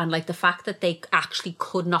know. And like the fact that they actually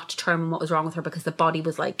could not determine what was wrong with her because the body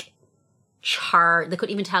was like charred. They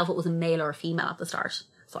couldn't even tell if it was a male or a female at the start.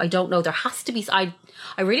 So I don't know. There has to be... I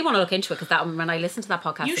really want to look into it because that when I listened to that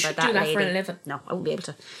podcast you about that lady... You should do that for a living. No, I wouldn't be able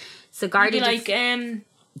to. So Gardaí...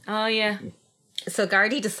 oh yeah. So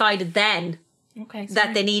Gardaí decided then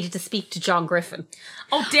that they needed to speak to John Griffin.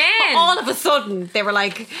 Oh, damn! All of a sudden, they were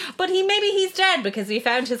like, but maybe he's dead because we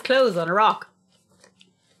found his clothes on a rock.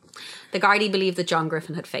 The Gardaí believed that John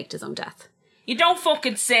Griffin had faked his own death. You don't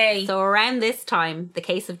fucking say! So around this time, the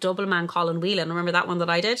case of Dublin man Colin Whelan, remember that one that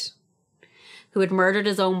I did? Who had murdered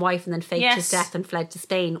his own wife and then faked his death and fled to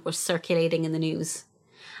Spain, was circulating in the news.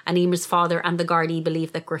 And Emer's father and the Gardaí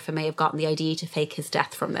believed that Griffin may have gotten the idea to fake his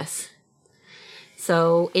death from this.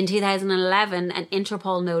 So in 2011, an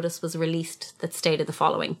Interpol notice was released that stated the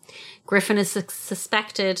following. Griffin is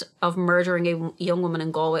suspected of murdering a young woman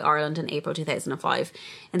in Galway, Ireland in April 2005.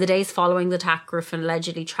 In the days following the attack, Griffin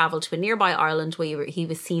allegedly travelled to a nearby island where he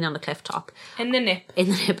was seen on a cliff top. In the nip.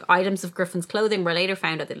 Items of Griffin's clothing were later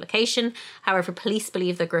found at the location. However, police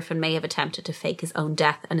believe that Griffin may have attempted to fake his own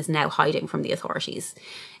death and is now hiding from the authorities.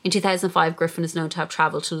 In 2005, Griffin is known to have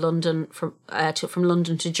travelled to London from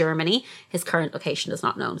London to Germany. His current location is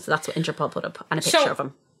not known, so that's what Interpol put up, and a picture of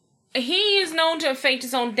him. He is known to have faked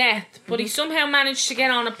his own death, but he somehow managed to get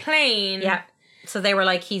on a plane. Yeah. So they were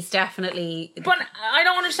like, he's definitely... But I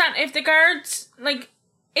don't understand. If the guards, like,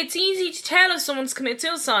 it's easy to tell if someone's committed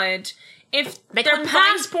suicide if their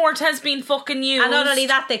passport has been fucking used. And not only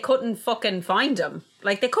that, they couldn't fucking find him.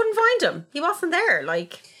 Like, they couldn't find him. He wasn't there,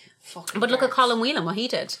 like... Fucking but look at Colin Whelan, what he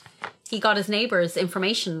did. He got his neighbour's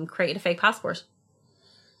information and created a fake passport.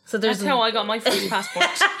 So that's how I got my first passport.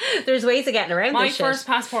 There's ways of getting around this shit. My first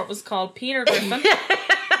passport was called Peter Griffin.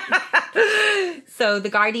 So the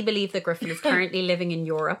Gardaí believe that Griffin is currently living in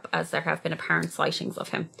Europe, as there have been apparent sightings of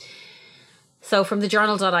him. So from the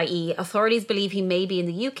journal.ie, authorities believe he may be in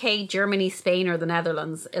the UK, Germany, Spain or the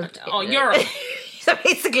Netherlands. Europe. So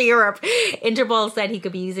basically Europe. Interpol said he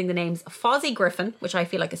could be using the names Fozzie Griffin, which I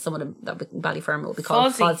feel like is someone that Ballyfermot will be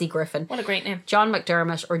called Fozzie Griffin. What a great name. John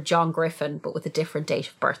McDermott or John Griffin, but with a different date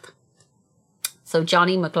of birth. So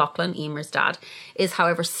Johnny McLaughlin, Emer's dad, is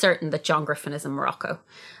however certain that John Griffin is in Morocco.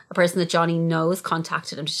 A person that Johnny knows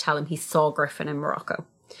contacted him to tell him he saw Griffin in Morocco.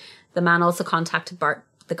 The man also contacted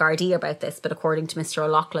the Gardaí about this, but according to Mr.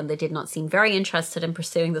 O'Loughlin, they did not seem very interested in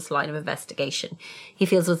pursuing this line of investigation. He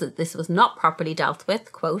feels that this was not properly dealt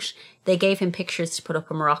with. Quote, they gave him pictures to put up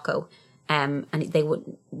in Morocco, and they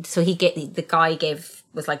wouldn't. So the guy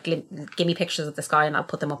was like, give me pictures of this guy and I'll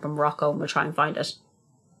put them up in Morocco and we'll try and find it.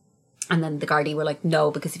 And then the Gardaí were like,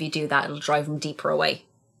 no, because if you do that, it'll drive him deeper away.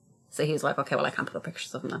 So he was like, okay, well, I can't put up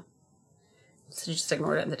pictures of him then. So they just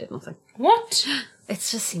ignored it and they did nothing. What? It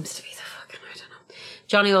just seems to be the fucking, I don't know.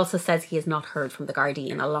 Johnny also says he has not heard from the Gardaí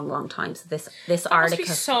in a long, long time. So this article must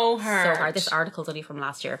be so hard. This article's only from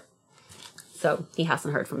last year. So he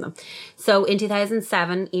hasn't heard from them. So in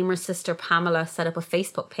 2007, Emer's sister Pamela set up a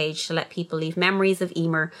Facebook page to let people leave memories of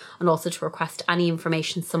Emer and also to request any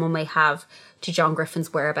information someone may have to John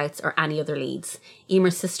Griffin's whereabouts or any other leads.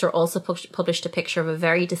 Emer's sister also published a picture of a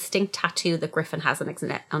very distinct tattoo that Griffin has on his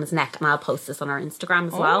neck, and I'll post this on our Instagram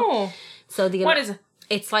as well. So what is it?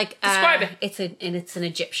 It's like describe it. It's an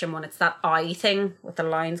Egyptian one. It's that eye thing with the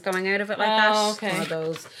lines going out of it like that. Okay. One of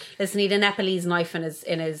those. Listen, he had a Nepalese knife in his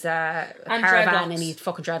caravan, dreadlocks. and he's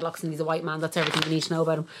fucking dreadlocks, and he's a white man. That's everything you need to know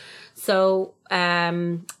about him. So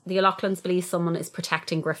the O'Loughlin's believe someone is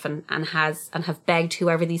protecting Griffin and have begged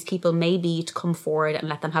whoever these people may be to come forward and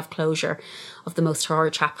let them have closure of the most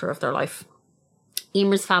horrid chapter of their life.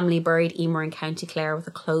 Emer's family buried Emer in County Clare with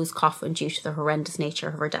a closed coffin due to the horrendous nature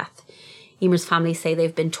of her death. Emer's family say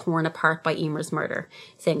they've been torn apart by Emer's murder,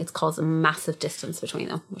 saying it's caused a massive distance between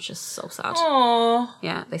them, which is so sad. Aww.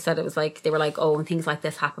 Yeah, they said it was like, they were like, oh, when things like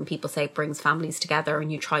this happen, people say it brings families together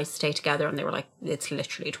and you try to stay together, and they were like, it's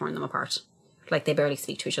literally torn them apart. Like, they barely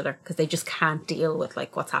speak to each other because they just can't deal with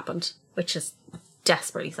like what's happened, which is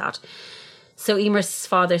desperately sad. So Emer's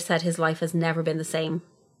father said his life has never been the same.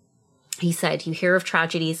 He said, you hear of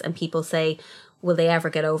tragedies and people say, will they ever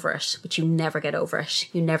get over it? But you never get over it.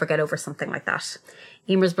 You never get over something like that.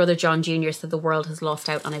 Emer's brother John Jr. said the world has lost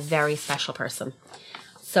out on a very special person.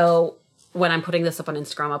 So when I'm putting this up on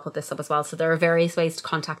Instagram, I'll put this up as well. So there are various ways to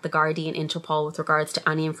contact the Gardaí and Interpol with regards to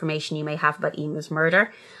any information you may have about Emer's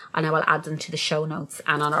murder. And I will add them to the show notes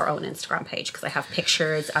and on our own Instagram page, because I have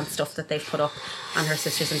pictures and stuff that they've put up on her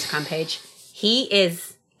sister's Instagram page. He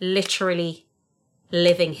is literally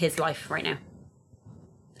living his life right now.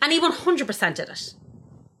 And he 100% did it.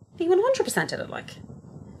 He 100% did it, like.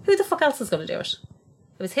 Who the fuck else is going to do it?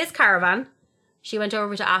 It was his caravan. She went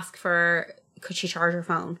over to ask for, could she charge her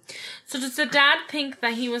phone? So does the dad think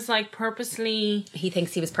that he was like purposely... He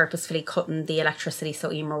thinks he was purposefully cutting the electricity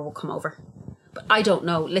so Emer will come over. But I don't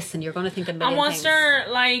know. Listen, you're going to think a million things. And was there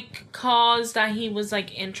like cause that he was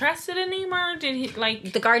like interested in Emer? Did he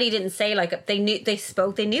like... The Gardaí didn't say like they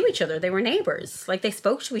knew each other. They were neighbours. Like they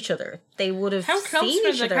spoke to each other. They would have seen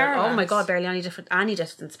each other. Oh my god, barely any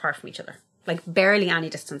distance apart from each other. Like barely any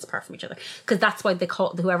distance apart from each other. Because that's why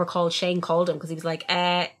whoever called Shane called him, because he was like,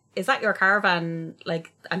 is that your caravan?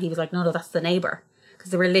 Like, and he was like, no, that's the neighbour.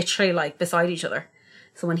 Because they were literally like beside each other.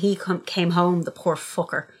 So when he came home, the poor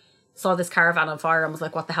fucker saw this caravan on fire and was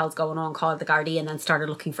like, what the hell's going on? Called the Gardaí and then started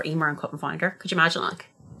looking for Emer and couldn't find her. Could you imagine, like?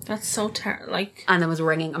 That's so and then was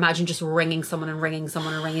ringing. Imagine just ringing someone and ringing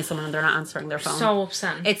someone and ringing someone and they're not answering their phone. So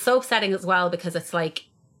upsetting. It's so upsetting as well because it's like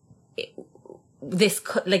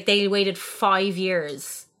they waited 5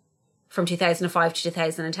 years from 2005 to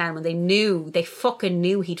 2010 when they fucking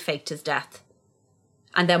knew he'd faked his death.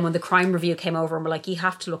 And then when the crime review came over and were like, you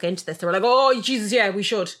have to look into this, they were like, oh Jesus, yeah, we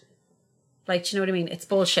should. Like, do you know what I mean? It's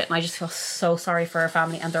bullshit, and I just feel so sorry for her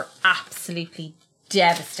family, and they're absolutely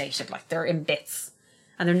devastated. Like, they're in bits,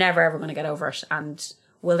 and they're never ever going to get over it. And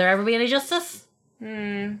will there ever be any justice?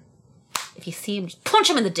 If you see him, just punch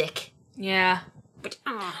him in the dick. Yeah. But,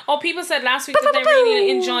 people said last week that they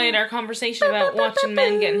really enjoyed our conversation about watching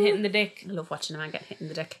men getting hit in the dick. I love watching a man get hit in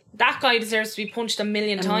the dick. That guy deserves to be punched a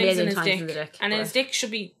million times in his dick. And his dick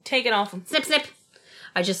should be taken off him. Snip, snip.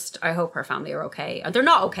 I hope her family are okay. They're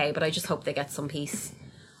not okay, but I just hope they get some peace.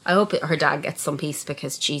 I hope her dad gets some peace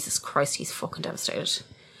because Jesus Christ, he's fucking devastated.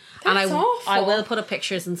 That's awful. I will put up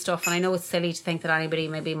pictures and stuff, and I know it's silly to think that anybody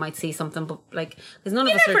maybe might see something, but like, because none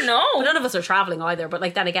of us are traveling either. But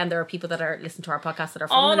like, then again, there are people that are listening to our podcast that are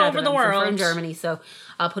from all over the world, from Germany. So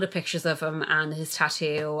I'll put up pictures of him and his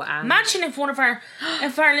tattoo. And imagine if one of our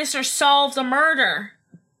listeners solves a murder.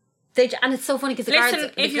 And it's so funny because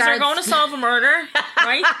if you're going to solve a murder,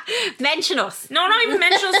 right? Mention us. No, not even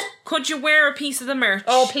mention us. Could you wear a piece of the merch?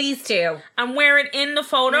 Oh, please do. And wear it in the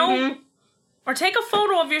photo. Mm-hmm. Or take a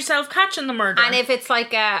photo of yourself catching the murder. And if it's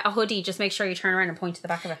like a hoodie, just make sure you turn around and point to the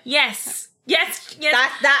back of it. Yes. Yes.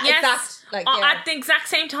 At the exact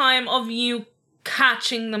same time of you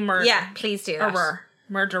catching the murder. Yeah, please do that.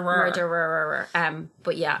 Murderer.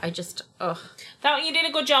 But yeah, I just that you did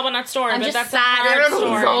a good job on that story. I'm but just that's sad.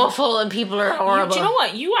 Everyone's awful and people are horrible. Do you know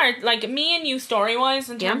what? You are like me and you story wise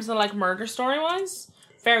in terms of like murder story wise.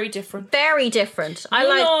 Very different. Very different.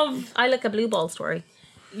 I like a blue ball story.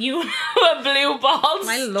 You love a blue ball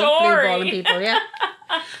story. I love blue balling people, yeah.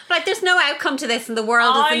 Like, there's no outcome to this and the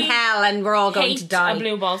world is in hell and we're all going to die. A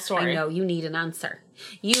blue ball story. I know, you need an answer.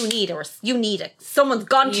 You need it. Someone's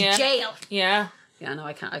gone to jail. Yeah. Yeah, no,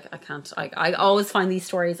 I can't. I always find these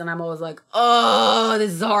stories and I'm always like, oh,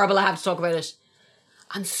 this is horrible. I have to talk about it.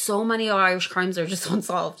 And so many Irish crimes are just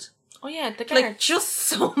unsolved. Oh yeah, the guards. Like, just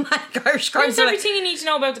so many Irish crimes. That's everything you need to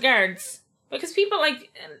know about the guards. Because people like...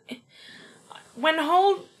 When the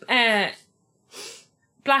whole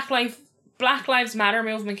Black Lives Matter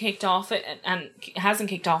movement kicked off, and it hasn't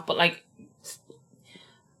kicked off, but like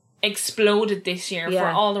exploded this year for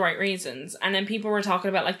all the right reasons, and then people were talking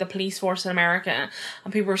about like the police force in America,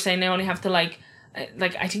 and people were saying they only have to like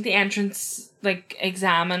I think the entrance like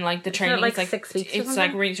exam and like the training is like 6 weeks. It's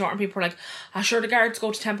like really short, and people were like, "I'm sure the guards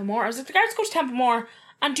go to Templemore." I was like, "The guards go to Templemore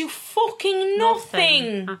and do fucking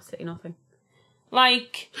nothing. Absolutely nothing."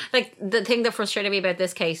 Like the thing that frustrated me about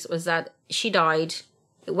this case was that she died,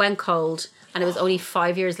 it went cold, and it was only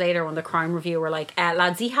 5 years later when the crime review were like,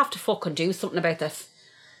 lads, you have to fucking do something about this.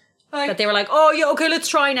 That they were like, oh yeah, okay, let's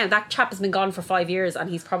try now. That chap has been gone for 5 years and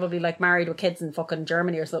he's probably like married with kids in fucking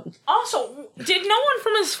Germany or something. Also, did no one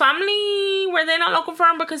from his family, were they not looking for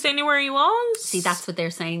him because they knew where he was? See, that's what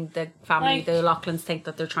they're saying. The family, the Loughlin's think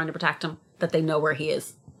that they're trying to protect him, that they know where he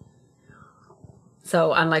is.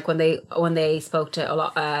 So, and like when they spoke to a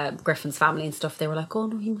lot Griffin's family and stuff, they were like, oh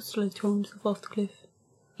no, he must have like thrown himself off the cliff.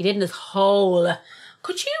 He did in his hole.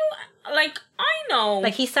 Could you, like, I know.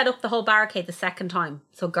 Like, he set up the whole barricade the second time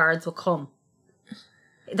so guards would come.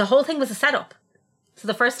 The whole thing was a setup. So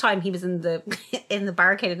the first time he was in the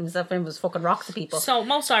barricade himself and was fucking rocks at people. So,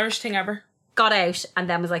 most Irish thing ever. Got out, and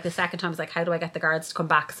then was like the second time was like, how do I get the guards to come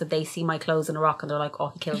back so they see my clothes in a rock and they're like, oh,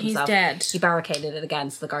 he killed himself. He's dead. He barricaded it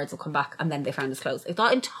again so the guards will come back, and then they found his clothes.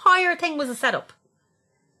 The entire thing was a setup.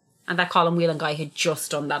 And that Colin Whelan guy had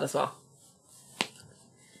just done that as well.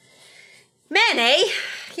 Men, eh?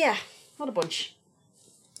 Yeah, what a bunch.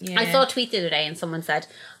 Yeah. I saw a tweet the other day and someone said,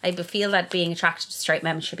 I feel that being attracted to straight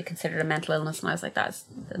men should be considered a mental illness, and I was like, that's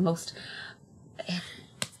the most...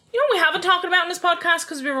 You know what we haven't talked about in this podcast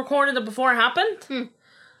because we recorded it before it happened?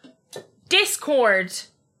 Discord.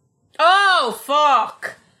 Oh,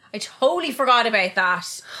 fuck. I totally forgot about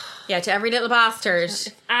that. Yeah, to every little bastard.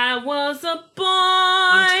 If I was a boy,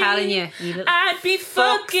 I'm telling you. I'd be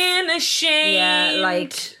fucking ashamed. Yeah,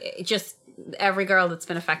 like, just every girl that's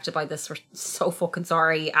been affected by this, we're so fucking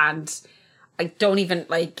sorry. And I don't even,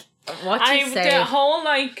 like, what do you say? The whole,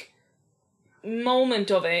 like...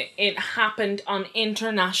 moment of it happened on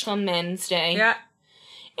International Men's Day. Yeah.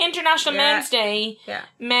 International Men's Day. Yeah.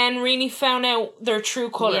 Men really found out their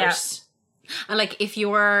true colours. And like if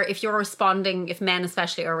you're responding, if men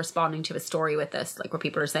especially are responding to a story with this, like where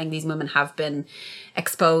people are saying these women have been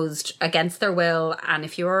exposed against their will, and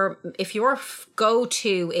if your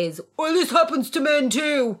go-to is, well, this happens to men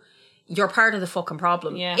too, you're part of the fucking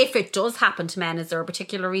problem. Yeah. If it does happen to men, is there a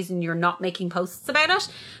particular reason you're not making posts about it?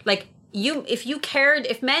 Like,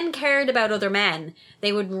 if men cared about other men,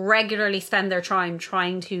 they would regularly spend their time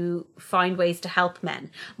trying to find ways to help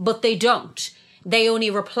men. But they don't. They only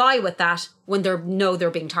reply with that when they're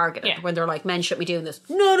being targeted. Yeah. When they're like, men shouldn't be doing this.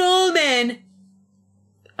 Not all men.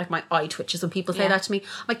 Like, my eye twitches when people say that to me.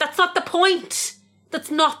 I'm like, that's not the point.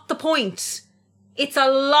 That's not the point. It's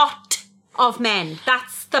a lot of men.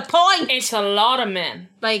 That's the point. It's a lot of men.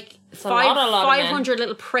 Like, a lot of 500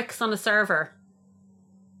 little pricks on a server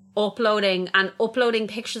uploading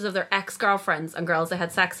pictures of their ex-girlfriends and girls they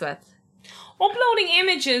had sex with. Uploading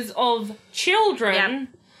images of children.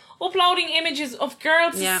 Uploading images of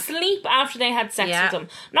girls asleep after they had sex with them.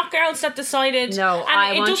 Not girls that decided... No, and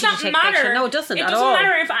I it want does you not to take matter. picture. No, it doesn't It at doesn't all.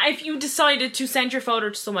 matter if you decided to send your photo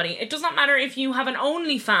to somebody. It does not matter if you have an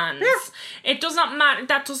OnlyFans. Yeah. It does not matter.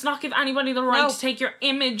 That does not give anybody the right No. to take your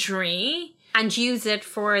imagery... And use it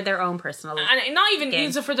for their own personal... And not even game.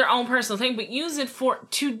 use it for their own personal thing, but use it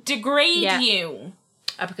to degrade you.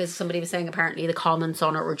 Because somebody was saying apparently the comments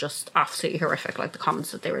on it were just absolutely horrific, like the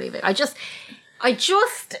comments that they were leaving. I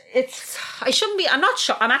shouldn't be, I'm not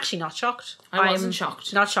shocked. I'm actually not shocked. I wasn't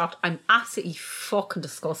shocked. Not shocked. I'm absolutely fucking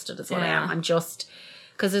disgusted is what I Yeah. am. I'm just,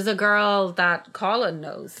 because there's a girl that Colin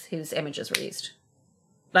knows whose images were used.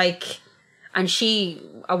 Like, and she,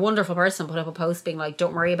 a wonderful person, put up a post being like,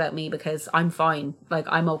 don't worry about me because I'm fine. Like,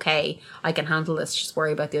 I'm okay. I can handle this. Just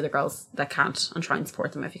worry about the other girls that can't and try and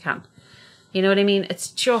support them if you can. You know what I mean? It's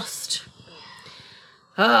just...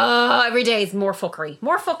 every day is more fuckery.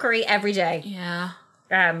 More fuckery every day. Yeah.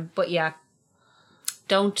 But yeah,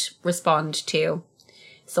 don't respond to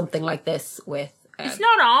something like this with... It's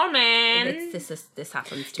not all men. This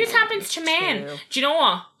happens to This men. happens It's to men. true. Do you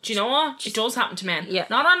know what? It does happen to men. Yeah.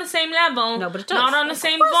 Not on the same level. No, but it does. Not on the Of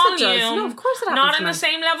same course it volume. does. No, of course it happens Not to in men. the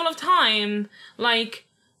same level of time. Like,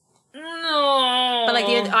 no. But like,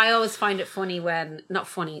 I always find it funny when... Not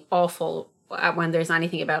funny, awful... when there's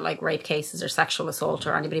anything about like rape cases or sexual assault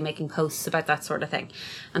or anybody making posts about that sort of thing.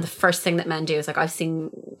 And the first thing that men do is like, I've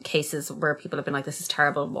seen cases where people have been like, this is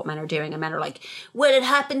terrible what men are doing. And men are like, well, it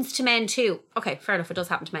happens to men too. Okay, fair enough. It does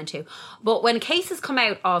happen to men too. But when cases come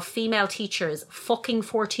out of female teachers fucking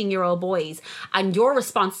 14-year-old boys and your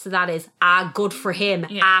response to that is, good for him.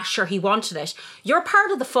 Sure, he wanted it. You're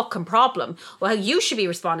part of the fucking problem. Well, how you should be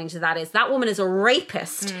responding to that is that woman is a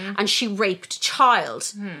rapist and she raped a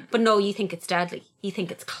child. But no, you think it's deadly. You think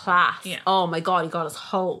it's class. Yeah. Oh my God, he got us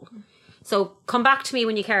whole. So come back to me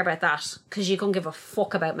when you care about that, because you don't give a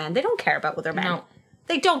fuck about men. They don't care about other men. No.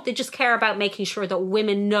 They don't. They just care about making sure that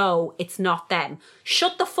women know it's not them.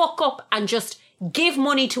 Shut the fuck up and just give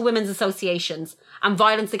money to women's associations and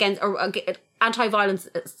violence against, or anti-violence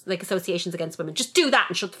like associations against women. Just do that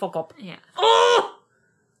and shut the fuck up. Yeah. Oh!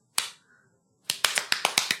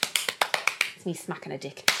 It's me smacking a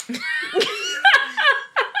dick.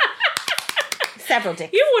 Several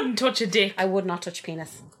dicks. You wouldn't touch a dick. I would not touch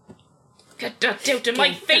penis. Get that out of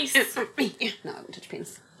my face. No, I wouldn't touch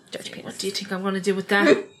penis. Dirty penis. What do you think I'm going to do with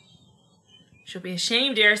that? Should be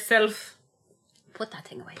ashamed of yourself. Put that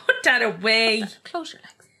thing away. Put that away. Close your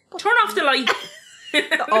legs. Turn off the light.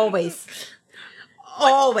 Always.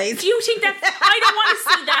 Always. Do you think that... I don't want to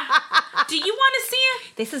see that. Do you want to see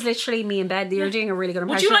it? This is literally me in bed. You're doing a really good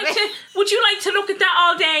Would impression. you like to look at that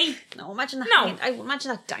all day? No, imagine that. No. I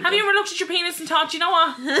imagine that dangle. Have you ever looked at your penis and thought, you know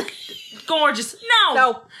what? Gorgeous. No.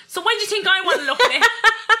 No. So why do you think I want to look at it?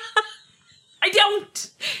 I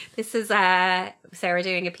don't. This is Sarah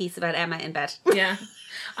doing a piece about Emma in bed. Yeah.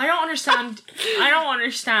 I don't understand. I don't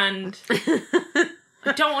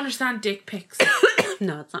understand dick pics.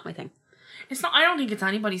 No, it's not my thing. It's not. I don't think it's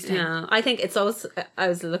anybody's thing. Yeah, I think it's also... I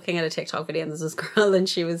was looking at a TikTok video and there's this girl and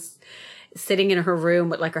she was sitting in her room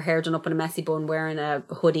with like her hair done up in a messy bun, wearing a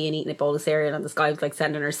hoodie and eating a bowl of cereal, and this guy was like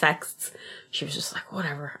sending her texts. She was just like,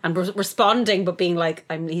 whatever. And responding, but being like,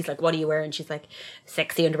 he's like, what are you wearing? She's like,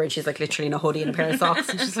 sexy underwear. And she's like, literally in a hoodie and a pair of socks.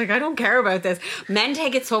 And she's like, I don't care about this. Men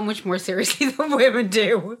take it so much more seriously than women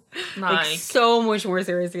do. Like so much more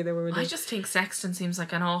seriously than women do. I just think sexting seems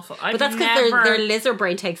like an awful... But that's because their lizard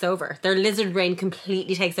brain takes over. Their lizard brain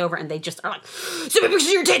completely takes over and they just are like, send me pictures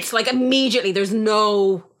of your tits! Like immediately. There's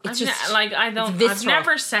no... It's just... I've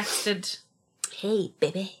never sexted. Hey,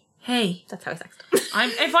 baby. Hey. That's how I sext.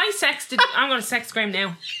 If I sexted... I'm going to sext Graham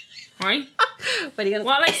now. Right? What are you going to...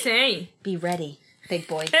 What'll I say? Be ready, big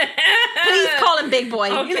boy. Please call him big boy.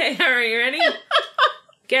 Okay, are you ready?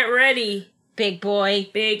 Get ready, Big boy.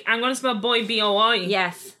 Big. I'm going to spell boy B-O-I.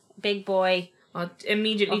 Yes. Big boy. I'll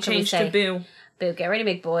immediately What can we change say? to boo. Boo, get ready,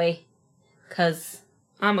 big boy. Because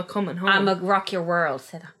I'm a coming home. I'm a rock your world.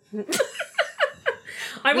 Say that.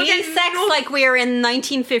 I will We get sex like we're in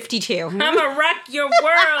 1952. I'm a wreck your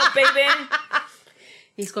world, baby.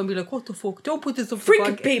 He's going to be like, what the fuck? Don't put this up the Freak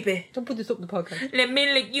podcast. it, baby. Don't put this up the podcast. Let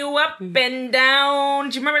me lick you up and down.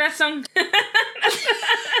 Do you remember that song?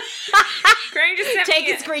 Graham just sent Take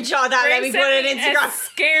me a screenshot of that. Let me put it on a Instagram.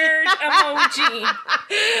 scared emoji.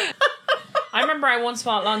 I remember I once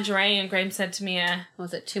bought lingerie and Graham said to me,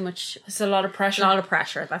 Was it too much? it's a lot of pressure. A lot of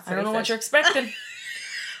pressure. That's I don't know what you're expecting.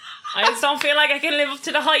 I just don't feel like I can live up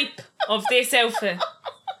to the hype of this outfit.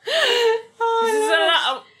 This is a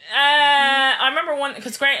lot of, I remember one,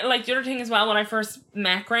 because great, like the other thing as well, when I first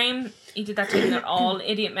met Graham, he did that thing that all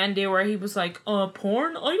idiot men do where he was like,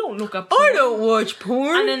 porn? I don't look at porn. I don't watch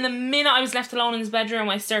porn. And then the minute I was left alone in his bedroom,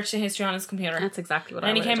 I searched the history on his computer. That's exactly what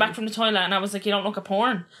And I then he came back from the toilet and I was like, you don't look at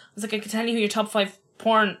porn. I was like, I can tell you who your top 5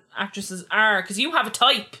 porn actresses are, because you have a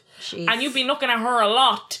type. Jeez. And you've been looking at her a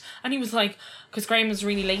lot. And he was like, because Graham was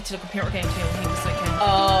really late to the computer game too. And he was like,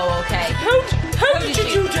 Oh, okay. how did you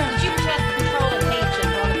do that? Did you press control and H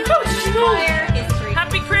and How did you know? entire history?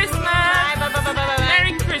 Happy Christmas! Bye, bye, bye, bye, bye, bye.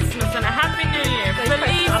 Merry Christmas and a Happy New Year! Feliz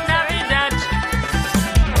Navidad!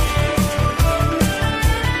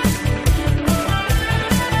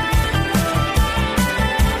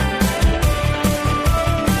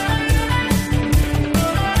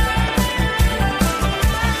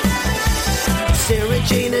 Sarah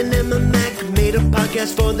Jane and Emma Mac made a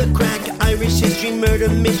podcast for the crack. Irish history, murder,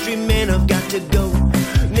 mystery, man, I've got to go.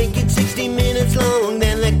 Make it 60 minutes long,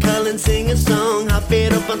 then let Colin sing a song. Hop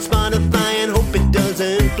it up on Spotify and hope it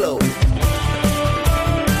doesn't flow.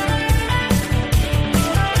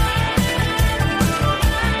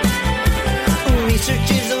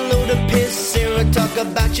 Research is a load of piss. Sarah talk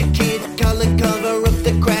about your kid, Colin cover